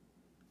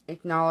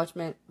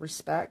 acknowledgement,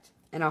 respect,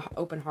 and an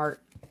open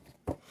heart.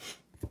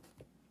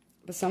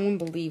 But someone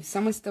believes.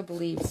 Someone still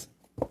believes.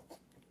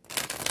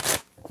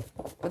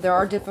 But there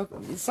are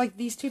difficult. It's like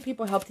these two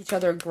people helped each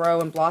other grow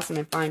and blossom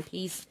and find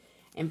peace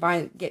and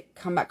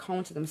come back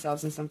home to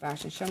themselves in some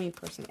fashion. Show me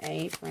person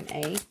A, friend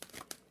A.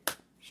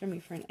 Show me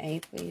friend A,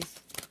 please.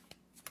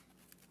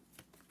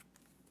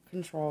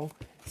 Control.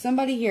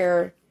 Somebody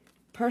here,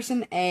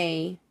 person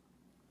A,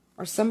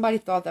 or somebody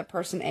thought that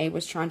person A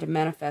was trying to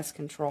manifest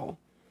control.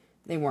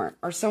 They weren't.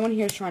 Or someone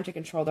here is trying to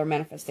control their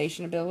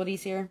manifestation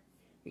abilities here.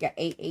 We got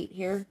 8-8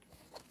 here.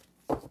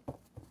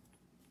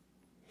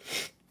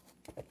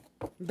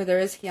 But there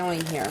is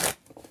healing here.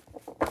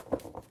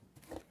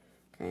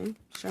 Okay.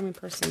 Show me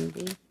person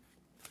B.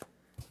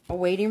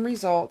 Awaiting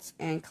results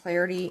and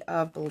clarity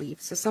of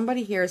belief. So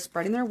somebody here is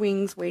spreading their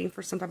wings, waiting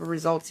for some type of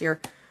results here.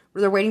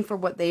 Where they're waiting for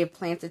what they have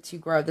planted to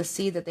grow. The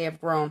seed that they have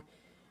grown.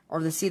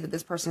 Or the seed that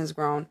this person has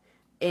grown.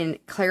 In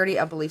clarity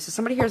of belief. So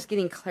somebody here is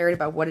getting clarity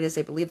about what it is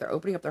they believe. They're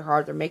opening up their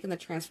heart. They're making the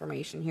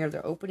transformation here.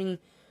 They're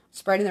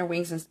spreading their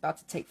wings and it's about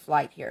to take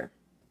flight here.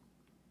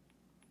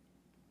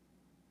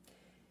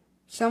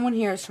 Someone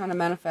here is trying to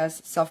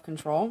manifest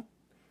self-control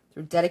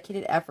through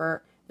dedicated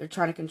effort. They're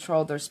trying to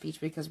control their speech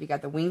because we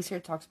got the wings here.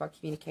 It talks about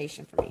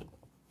communication for me.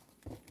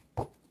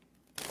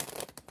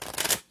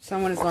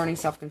 Someone is learning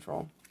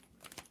self-control.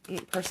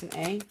 Person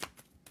A.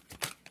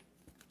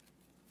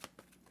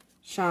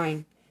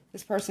 Shine.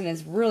 This person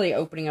is really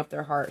opening up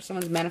their heart.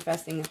 Someone's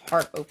manifesting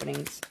heart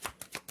openings.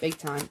 Big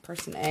time.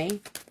 Person A.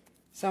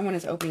 Someone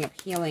is opening up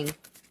healing.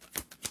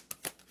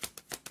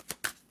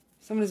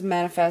 Someone's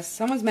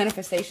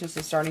manifestations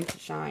is starting to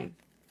shine.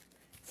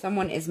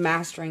 Someone is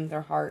mastering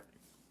their heart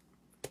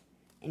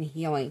and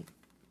healing.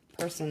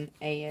 Person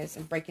A is.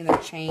 And breaking their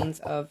chains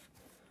of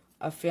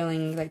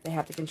feeling like they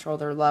have to control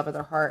their love or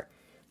their heart.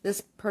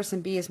 This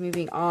person B is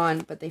moving on,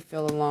 but they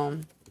feel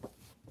alone.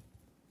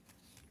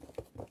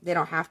 They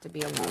don't have to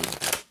be alone.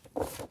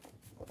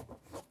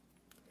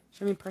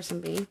 Show me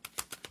person B.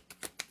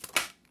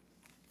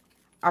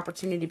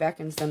 Opportunity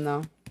beckons them,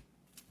 though.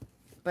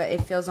 But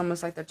it feels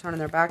almost like they're turning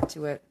their back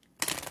to it.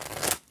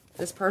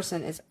 This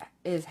person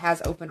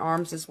has open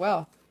arms as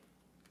well.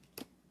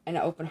 And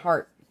an open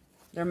heart.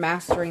 They're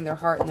mastering their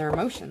heart and their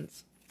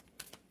emotions.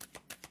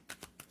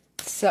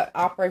 So,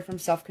 operate from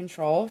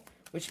self-control,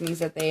 which means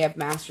that they're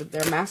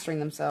mastering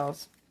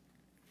themselves.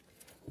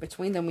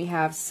 Between them, we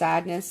have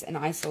sadness and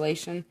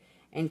isolation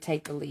and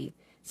take the lead.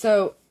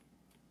 So,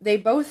 they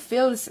both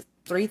feel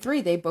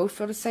 3-3. They both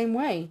feel the same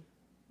way.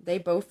 They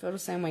both feel the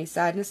same way.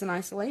 Sadness and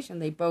isolation.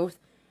 They both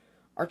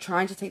are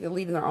trying to take the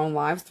lead in their own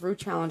lives through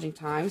challenging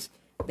times.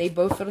 They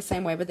both feel the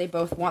same way, but they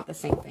both want the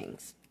same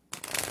things.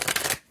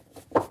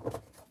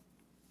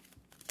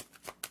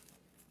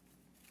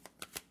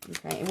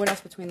 Okay, and what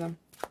else between them?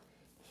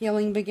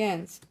 Healing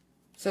begins.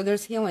 So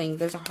there's healing.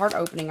 There's a heart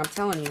opening, I'm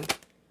telling you.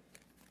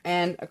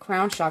 And a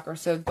crown chakra.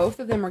 So both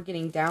of them are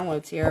getting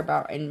downloads here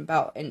about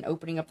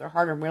opening up their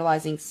heart and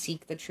realizing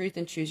seek the truth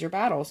and choose your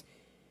battles.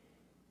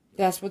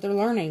 That's what they're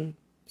learning.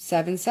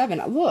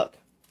 7-7. Look.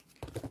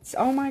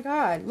 Oh my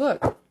God.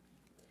 Look.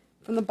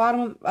 From the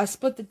bottom, I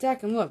split the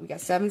deck and look. We got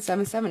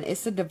 7-7-7.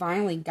 It's a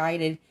divinely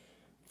guided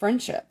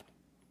friendship.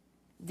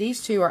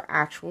 These two are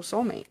actual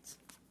soulmates.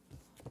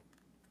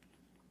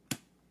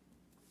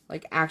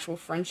 Like actual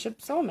friendship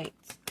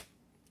soulmates.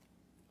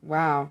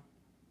 Wow.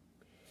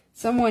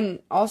 Someone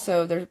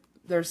also,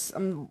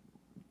 I'm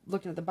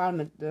looking at the bottom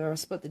of the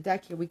split the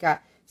deck here. We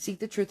got seek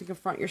the truth and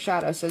confront your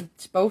shadow. So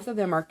both of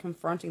them are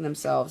confronting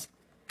themselves.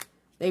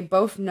 They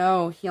both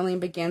know healing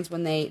begins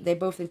when they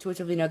both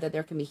intuitively know that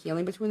there can be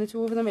healing between the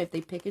two of them if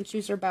they pick and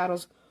choose their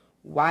battles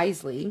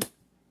wisely.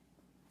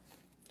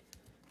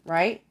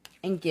 Right?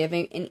 And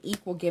giving an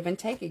equal give and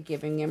take, a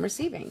giving and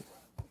receiving.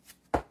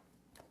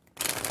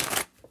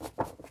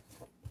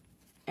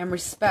 And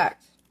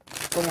respect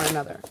for one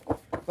another.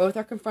 Both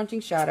are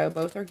confronting shadow.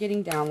 Both are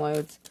getting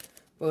downloads.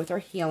 Both are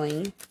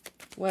healing.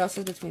 What else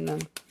is between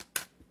them?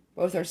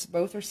 Both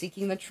are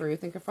seeking the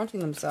truth and confronting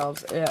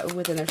themselves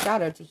within their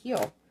shadow to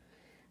heal.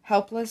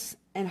 Helpless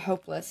and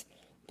hopeless.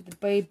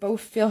 They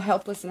both feel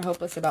helpless and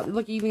hopeless about it.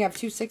 Look, you even have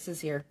 2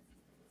 6s here.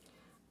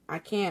 I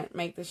can't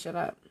make this shit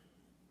up.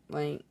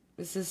 Like,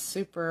 this is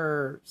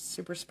super,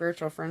 super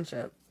spiritual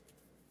friendship.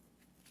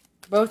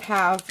 Both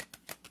paths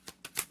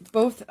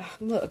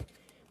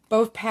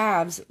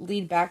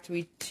lead back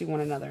to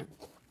one another.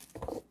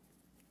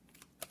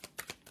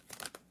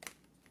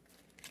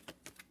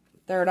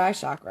 Third eye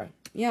chakra.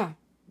 Yeah.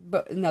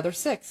 But another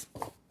 6.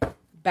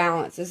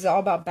 Balance. This is all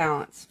about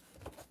balance.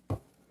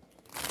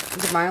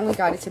 Divinely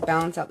guided to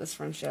balance out this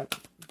friendship.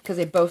 Because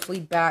they both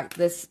lead back.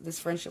 This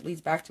friendship leads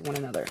back to one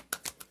another.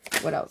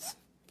 What else?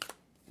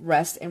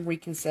 Rest and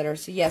reconsider.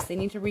 So yes, they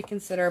need to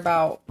reconsider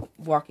about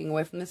walking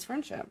away from this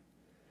friendship.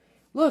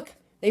 Look,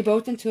 they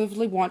both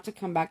intuitively want to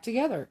come back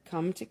together.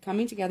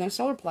 Coming together in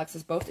solar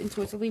plexus. Both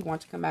intuitively want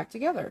to come back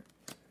together.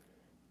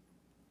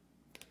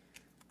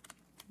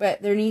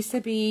 But there needs to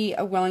be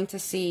a willing to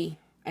see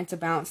and to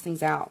balance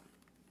things out.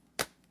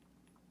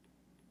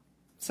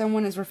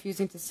 Someone is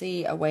refusing to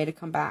see a way to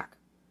come back.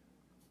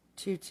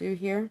 2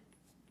 here.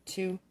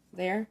 2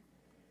 there.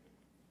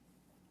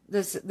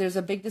 There's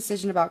a big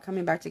decision about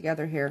coming back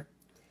together here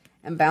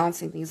and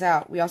balancing things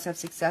out. We also have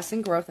success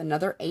and growth,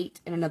 another 8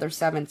 and another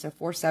 7. So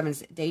 4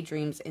 7s,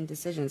 daydreams and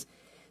decisions.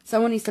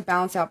 Someone needs to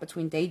balance out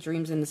between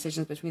daydreams and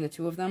decisions between the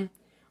two of them,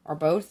 or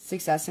both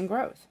success and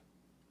growth.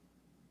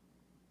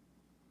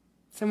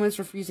 Someone's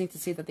refusing to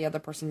see that the other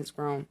person has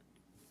grown.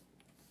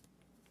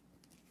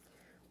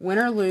 Win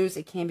or lose,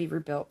 it can be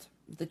rebuilt.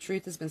 The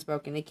truth has been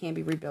spoken. It can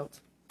be rebuilt.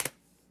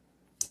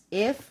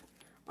 If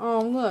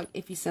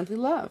you simply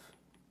love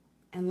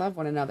and love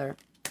one another.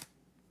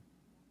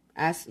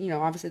 As,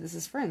 obviously this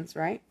is friends,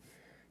 right?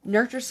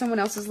 Nurture someone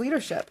else's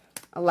leadership.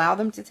 Allow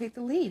them to take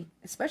the lead,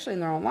 especially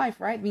in their own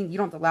life, right? I mean, you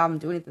don't have to allow them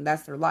to do anything.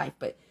 That's their life,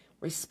 but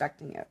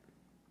respecting it.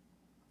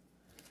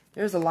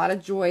 There's a lot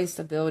of joy and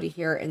stability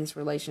here in this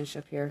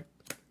relationship here.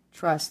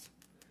 Trust.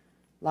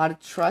 A lot of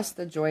trust,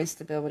 the joy and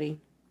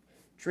stability.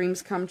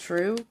 Dreams come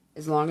true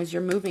as long as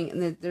you're moving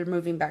and they're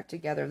moving back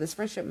together. This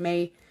friendship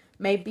may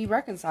be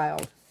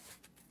reconciled.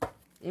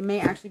 It may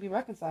actually be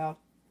reconciled.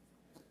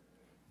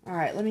 All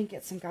right, let me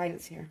get some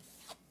guidance here.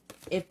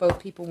 If both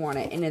people want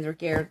it, and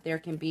there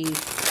can be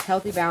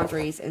healthy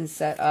boundaries and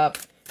set up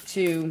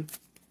to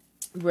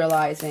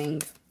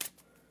realizing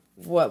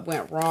what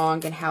went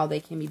wrong and how they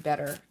can be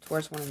better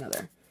towards one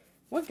another.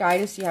 What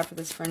guidance do you have for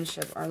this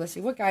friendship? Or let's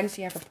see, what guidance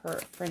do you have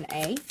for friend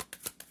A?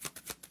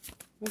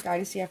 What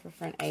guidance do you have for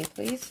friend A,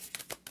 please?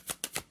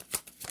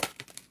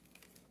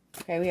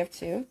 Okay, we have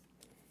 2.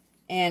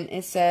 And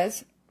it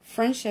says,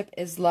 friendship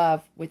is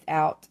love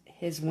without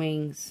his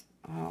wings.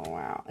 Oh,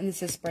 wow. And this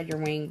says, spread your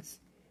wings.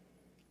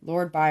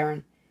 Lord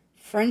Byron.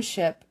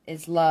 Friendship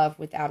is love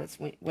without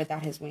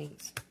his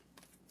wings.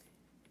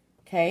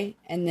 Okay.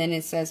 And then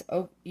it says,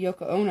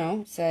 Yoko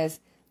Ono says,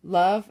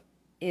 love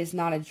is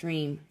not a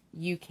dream.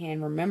 You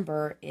can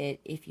remember it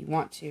if you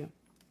want to.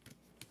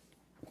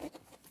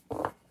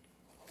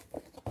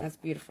 That's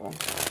beautiful.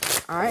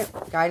 All right.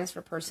 Guidance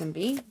for person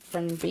B.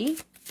 Friend B.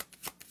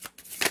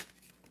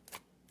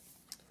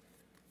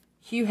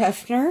 Hugh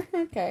Hefner.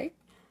 Okay.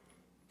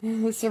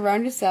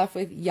 Surround yourself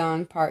with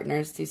young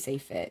partners to stay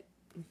fit.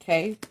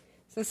 Okay.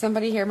 So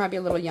somebody here might be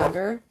a little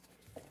younger.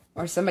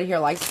 Or somebody here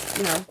likes,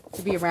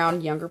 to be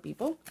around younger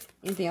people.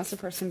 Anything else for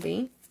person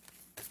B?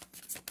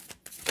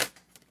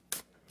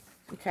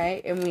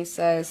 Okay. And we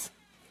says,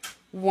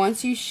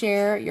 once you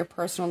share your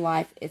personal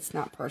life, it's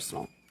not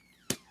personal.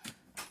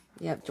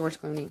 Yep, George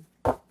Clooney.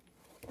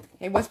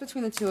 Okay, what's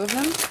between the two of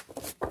them?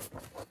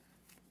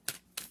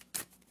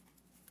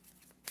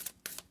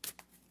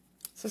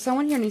 So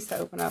someone here needs to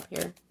open up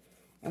here.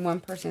 And one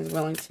person is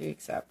willing to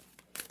accept.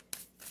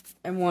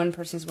 And one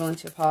person is willing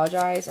to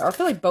apologize. Or I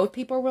feel like both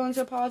people are willing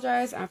to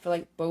apologize. I feel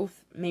like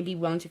both may be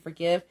willing to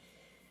forgive.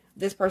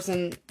 This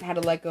person had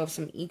to let go of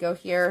some ego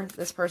here.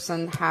 This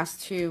person has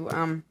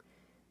to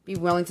be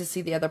willing to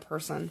see the other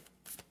person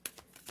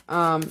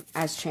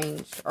as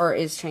changed. Or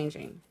is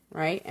changing.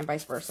 Right? And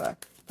vice versa.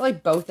 I feel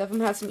like both of them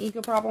had some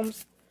ego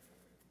problems.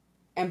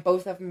 And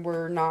both of them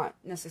were not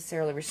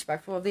necessarily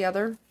respectful of the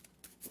other.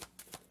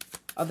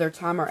 Of their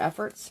time or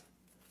efforts.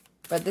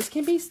 But this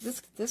can be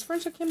this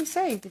friendship can be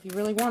saved if you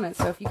really want it.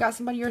 So if you got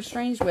somebody you're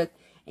estranged with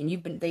and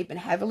they've been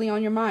heavily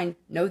on your mind,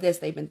 know this,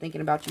 they've been thinking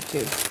about you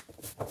too.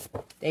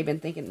 They've been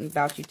thinking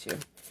about you too.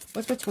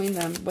 What's between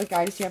them? What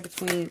guidance do you have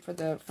for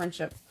the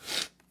friendship?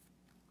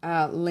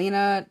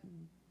 Lena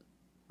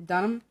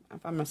Dunham,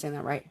 if I'm not saying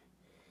that right,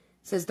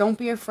 says, don't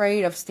be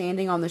afraid of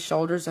standing on the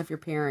shoulders of your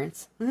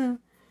parents.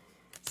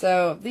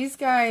 So these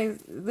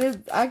guys,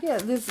 I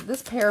get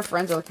this pair of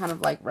friends are kind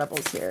of like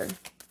rebels here.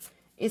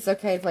 It's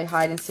okay to play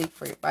hide and seek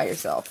by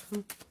yourself.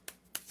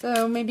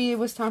 So maybe it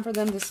was time for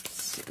them to,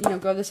 you know,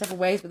 go their separate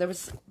ways.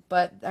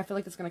 But I feel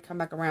like it's going to come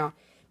back around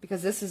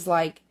because this is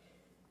like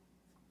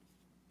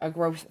a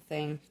growth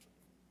thing.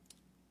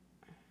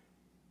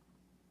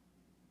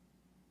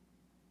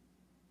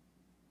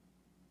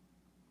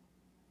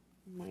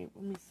 Wait,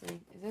 let me see.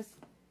 Is this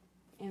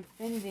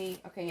infinity?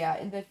 Okay, yeah.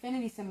 And the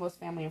infinity symbol is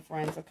family and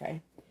friends.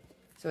 Okay.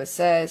 So it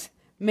says,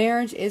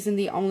 marriage isn't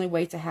the only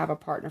way to have a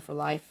partner for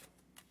life.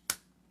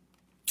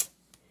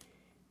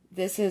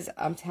 This is,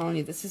 I'm telling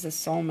you, this is a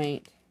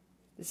soulmate.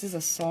 This is a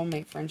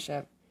soulmate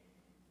friendship.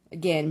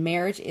 Again,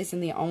 marriage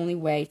isn't the only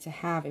way to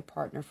have a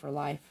partner for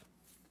life.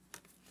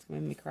 It's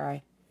going to make me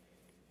cry.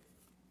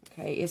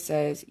 Okay, it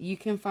says, you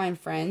can find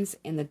friends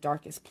in the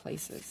darkest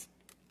places.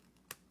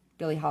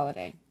 Billie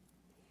Holiday.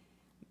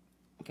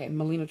 Okay,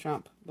 Melania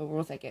Trump, but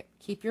we'll take it.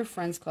 Keep your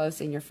friends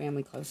close and your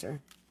family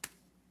closer.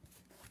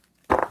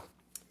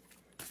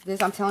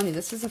 This, I'm telling you,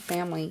 this is a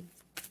family.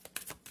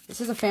 This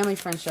is a family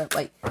friendship.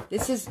 Like,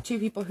 this is two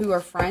people who are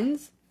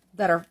friends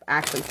that are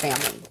actually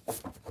family.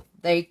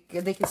 They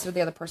consider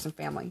the other person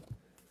family.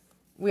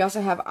 We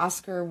also have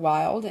Oscar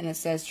Wilde, and it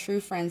says, true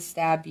friends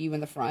stab you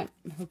in the front.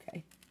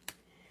 Okay.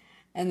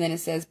 And then it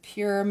says,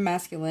 pure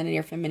masculinity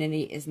or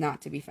femininity is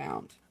not to be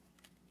found.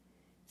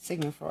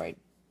 Sigmund Freud.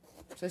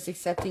 So it's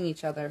accepting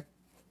each other.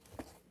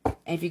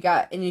 And if you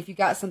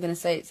got something to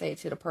say it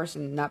to the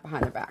person, not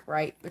behind their back,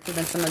 right? There could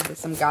have been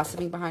some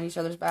gossiping behind each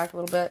other's back a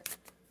little bit.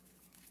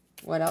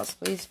 What else,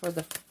 please, for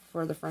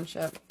the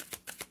friendship?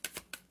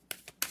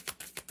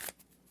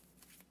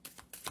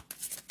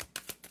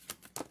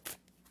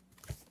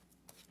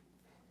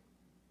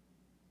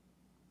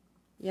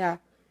 Yeah.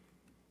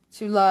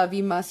 To love,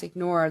 you must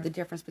ignore the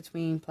difference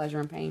between pleasure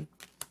and pain.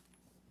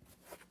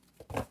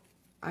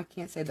 I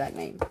can't say that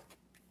name.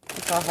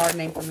 It's a hard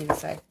name for me to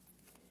say.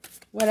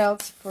 What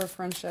else for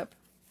friendship?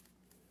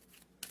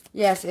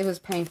 Yes, it was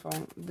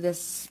painful,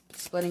 this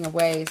splitting of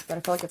ways, but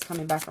I feel like it's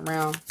coming back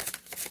around.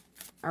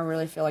 I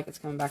really feel like it's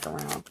coming back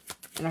around.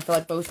 And I feel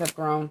like both have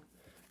grown.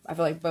 I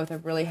feel like both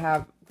really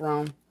have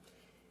grown.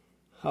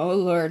 Oh,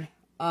 Lord.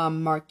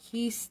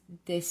 Marquise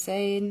de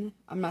Sade.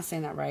 I'm not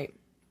saying that right.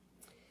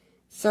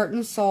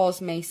 Certain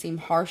souls may seem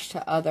harsh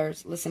to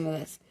others. Listen to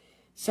this.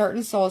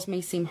 Certain souls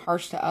may seem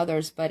harsh to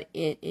others, but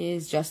it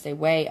is just a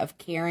way of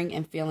caring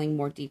and feeling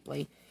more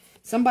deeply.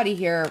 Somebody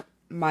here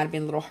might have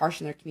been a little harsh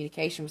in their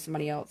communication with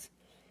somebody else.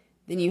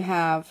 Then you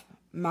have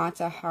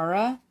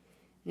Matahara,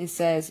 and it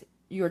says,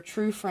 your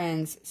true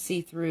friends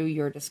see through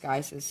your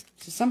disguises.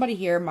 So somebody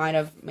here might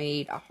have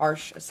made a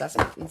harsh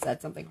assessment and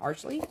said something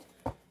harshly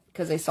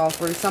because they saw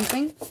through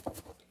something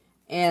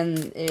and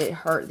it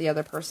hurt the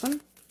other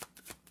person.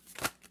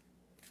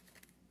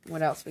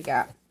 What else we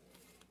got?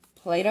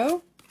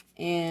 Plato.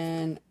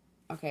 And,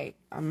 okay,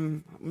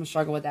 I'm going to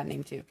struggle with that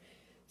name too.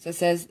 So it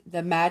says,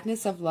 the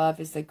madness of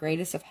love is the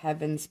greatest of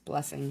heaven's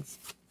blessings.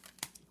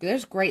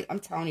 I'm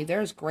telling you,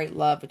 there's great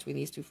love between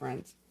these two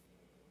friends.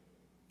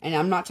 And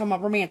I'm not talking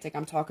about romantic.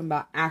 I'm talking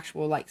about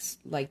actual,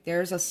 like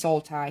there's a soul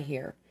tie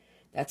here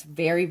that's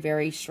very,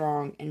 very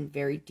strong and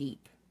very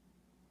deep.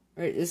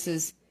 Right? This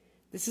is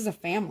a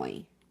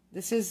family.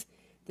 This is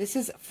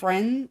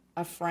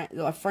a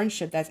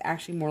friendship that's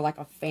actually more like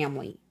a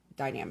family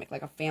dynamic,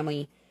 like a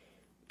family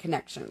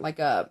connection, like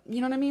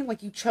you know what I mean?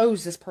 Like you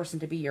chose this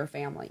person to be your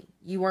family.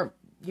 You're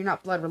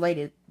not blood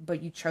related,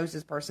 but you chose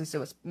this person,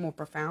 so it's more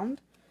profound.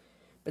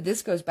 But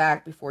this goes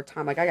back before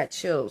time. Like I got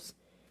chills.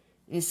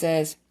 And it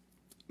says,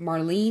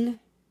 Marlene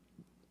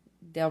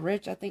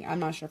Delrich, I think. I'm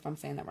not sure if I'm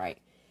saying that right.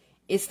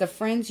 It's the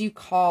friends you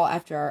call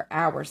after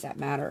hours that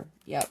matter.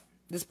 Yep.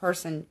 This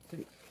person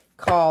could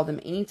call them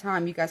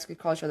anytime. You guys could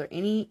call each other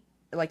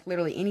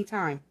literally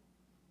anytime.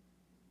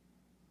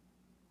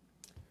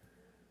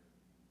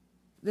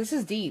 This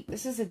is deep.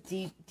 This is a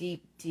deep,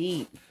 deep,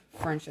 deep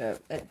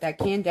friendship that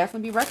can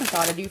definitely be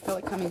reconciled. I do feel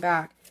it coming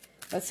back.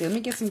 Let's see. Let me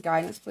get some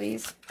guidance,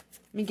 please.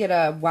 Let me get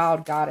a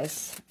Wild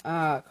Goddess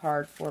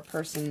card for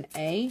person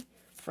A.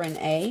 Friend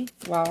A.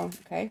 Wow.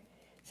 Okay. It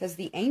says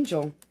the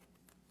angel.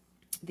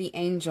 The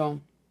angel.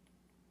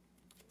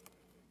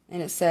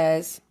 And it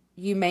says,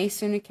 you may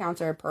soon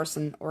encounter a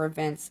person or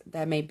events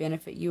that may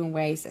benefit you in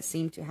ways that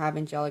seem to have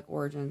angelic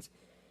origins.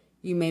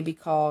 You may be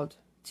called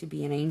to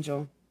be an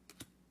angel.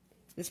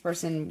 This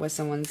person was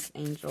someone's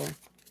angel.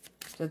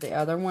 So the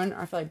other one,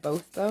 I feel like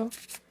both though.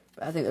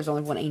 But I think there's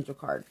only one angel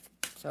card.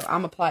 So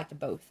I'm applying it to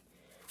both.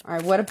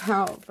 Alright, what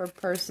about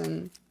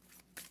person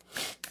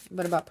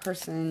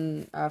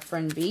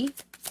friend B?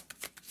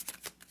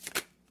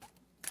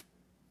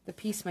 The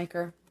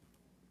peacemaker.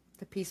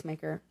 The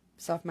peacemaker.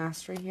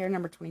 Self-mastery here,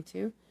 number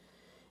 22.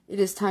 It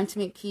is time to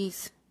make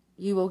peace.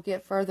 You will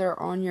get further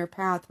on your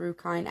path through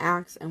kind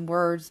acts and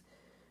words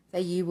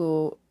that you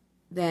will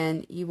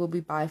be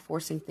by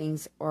forcing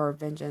things or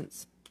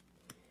vengeance.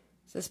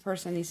 So this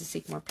person needs to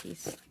seek more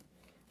peace.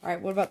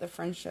 Alright, what about the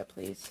friendship,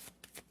 please?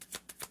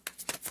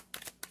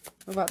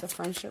 What about the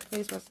friendship,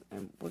 please?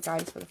 What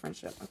guidance for the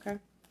friendship? Okay.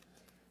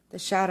 The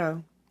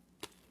shadow.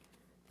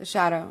 The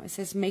shadow. It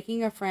says,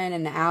 making a friend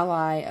and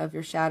ally of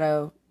your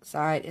shadow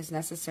side is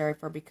necessary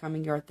for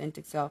becoming your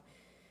authentic self.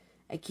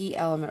 A key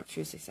element of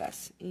true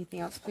success.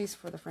 Anything else, please,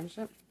 for the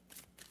friendship?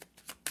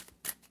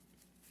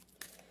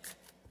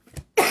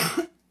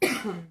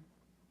 Excuse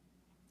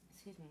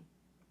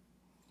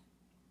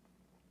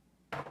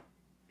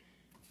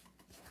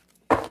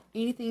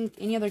me.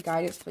 Any other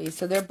guidance, please?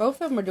 So they're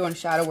both of them are doing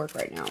shadow work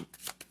right now.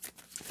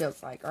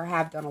 Feels like, or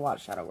have done a lot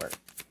of shadow work.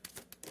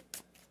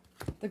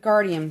 The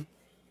Guardian,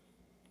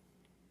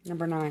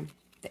 number 9.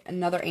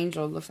 Another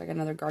angel, looks like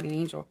another guardian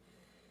angel.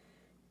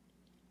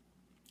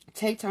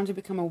 Take time to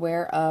become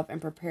aware of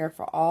and prepared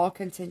for all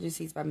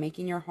contingencies by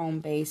making your home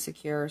base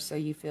secure so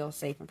you feel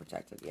safe and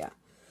protected. Yeah.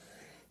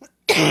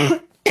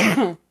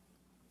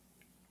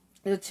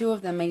 The two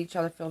of them made each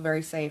other feel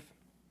very safe.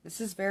 This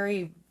is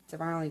very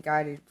divinely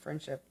guided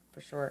friendship,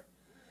 for sure.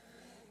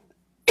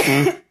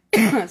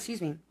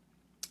 Excuse me.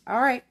 All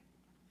right.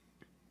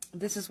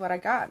 This is what I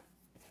got.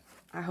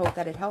 I hope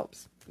that it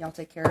helps. Y'all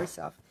take care of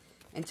yourself.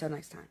 Until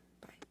next time.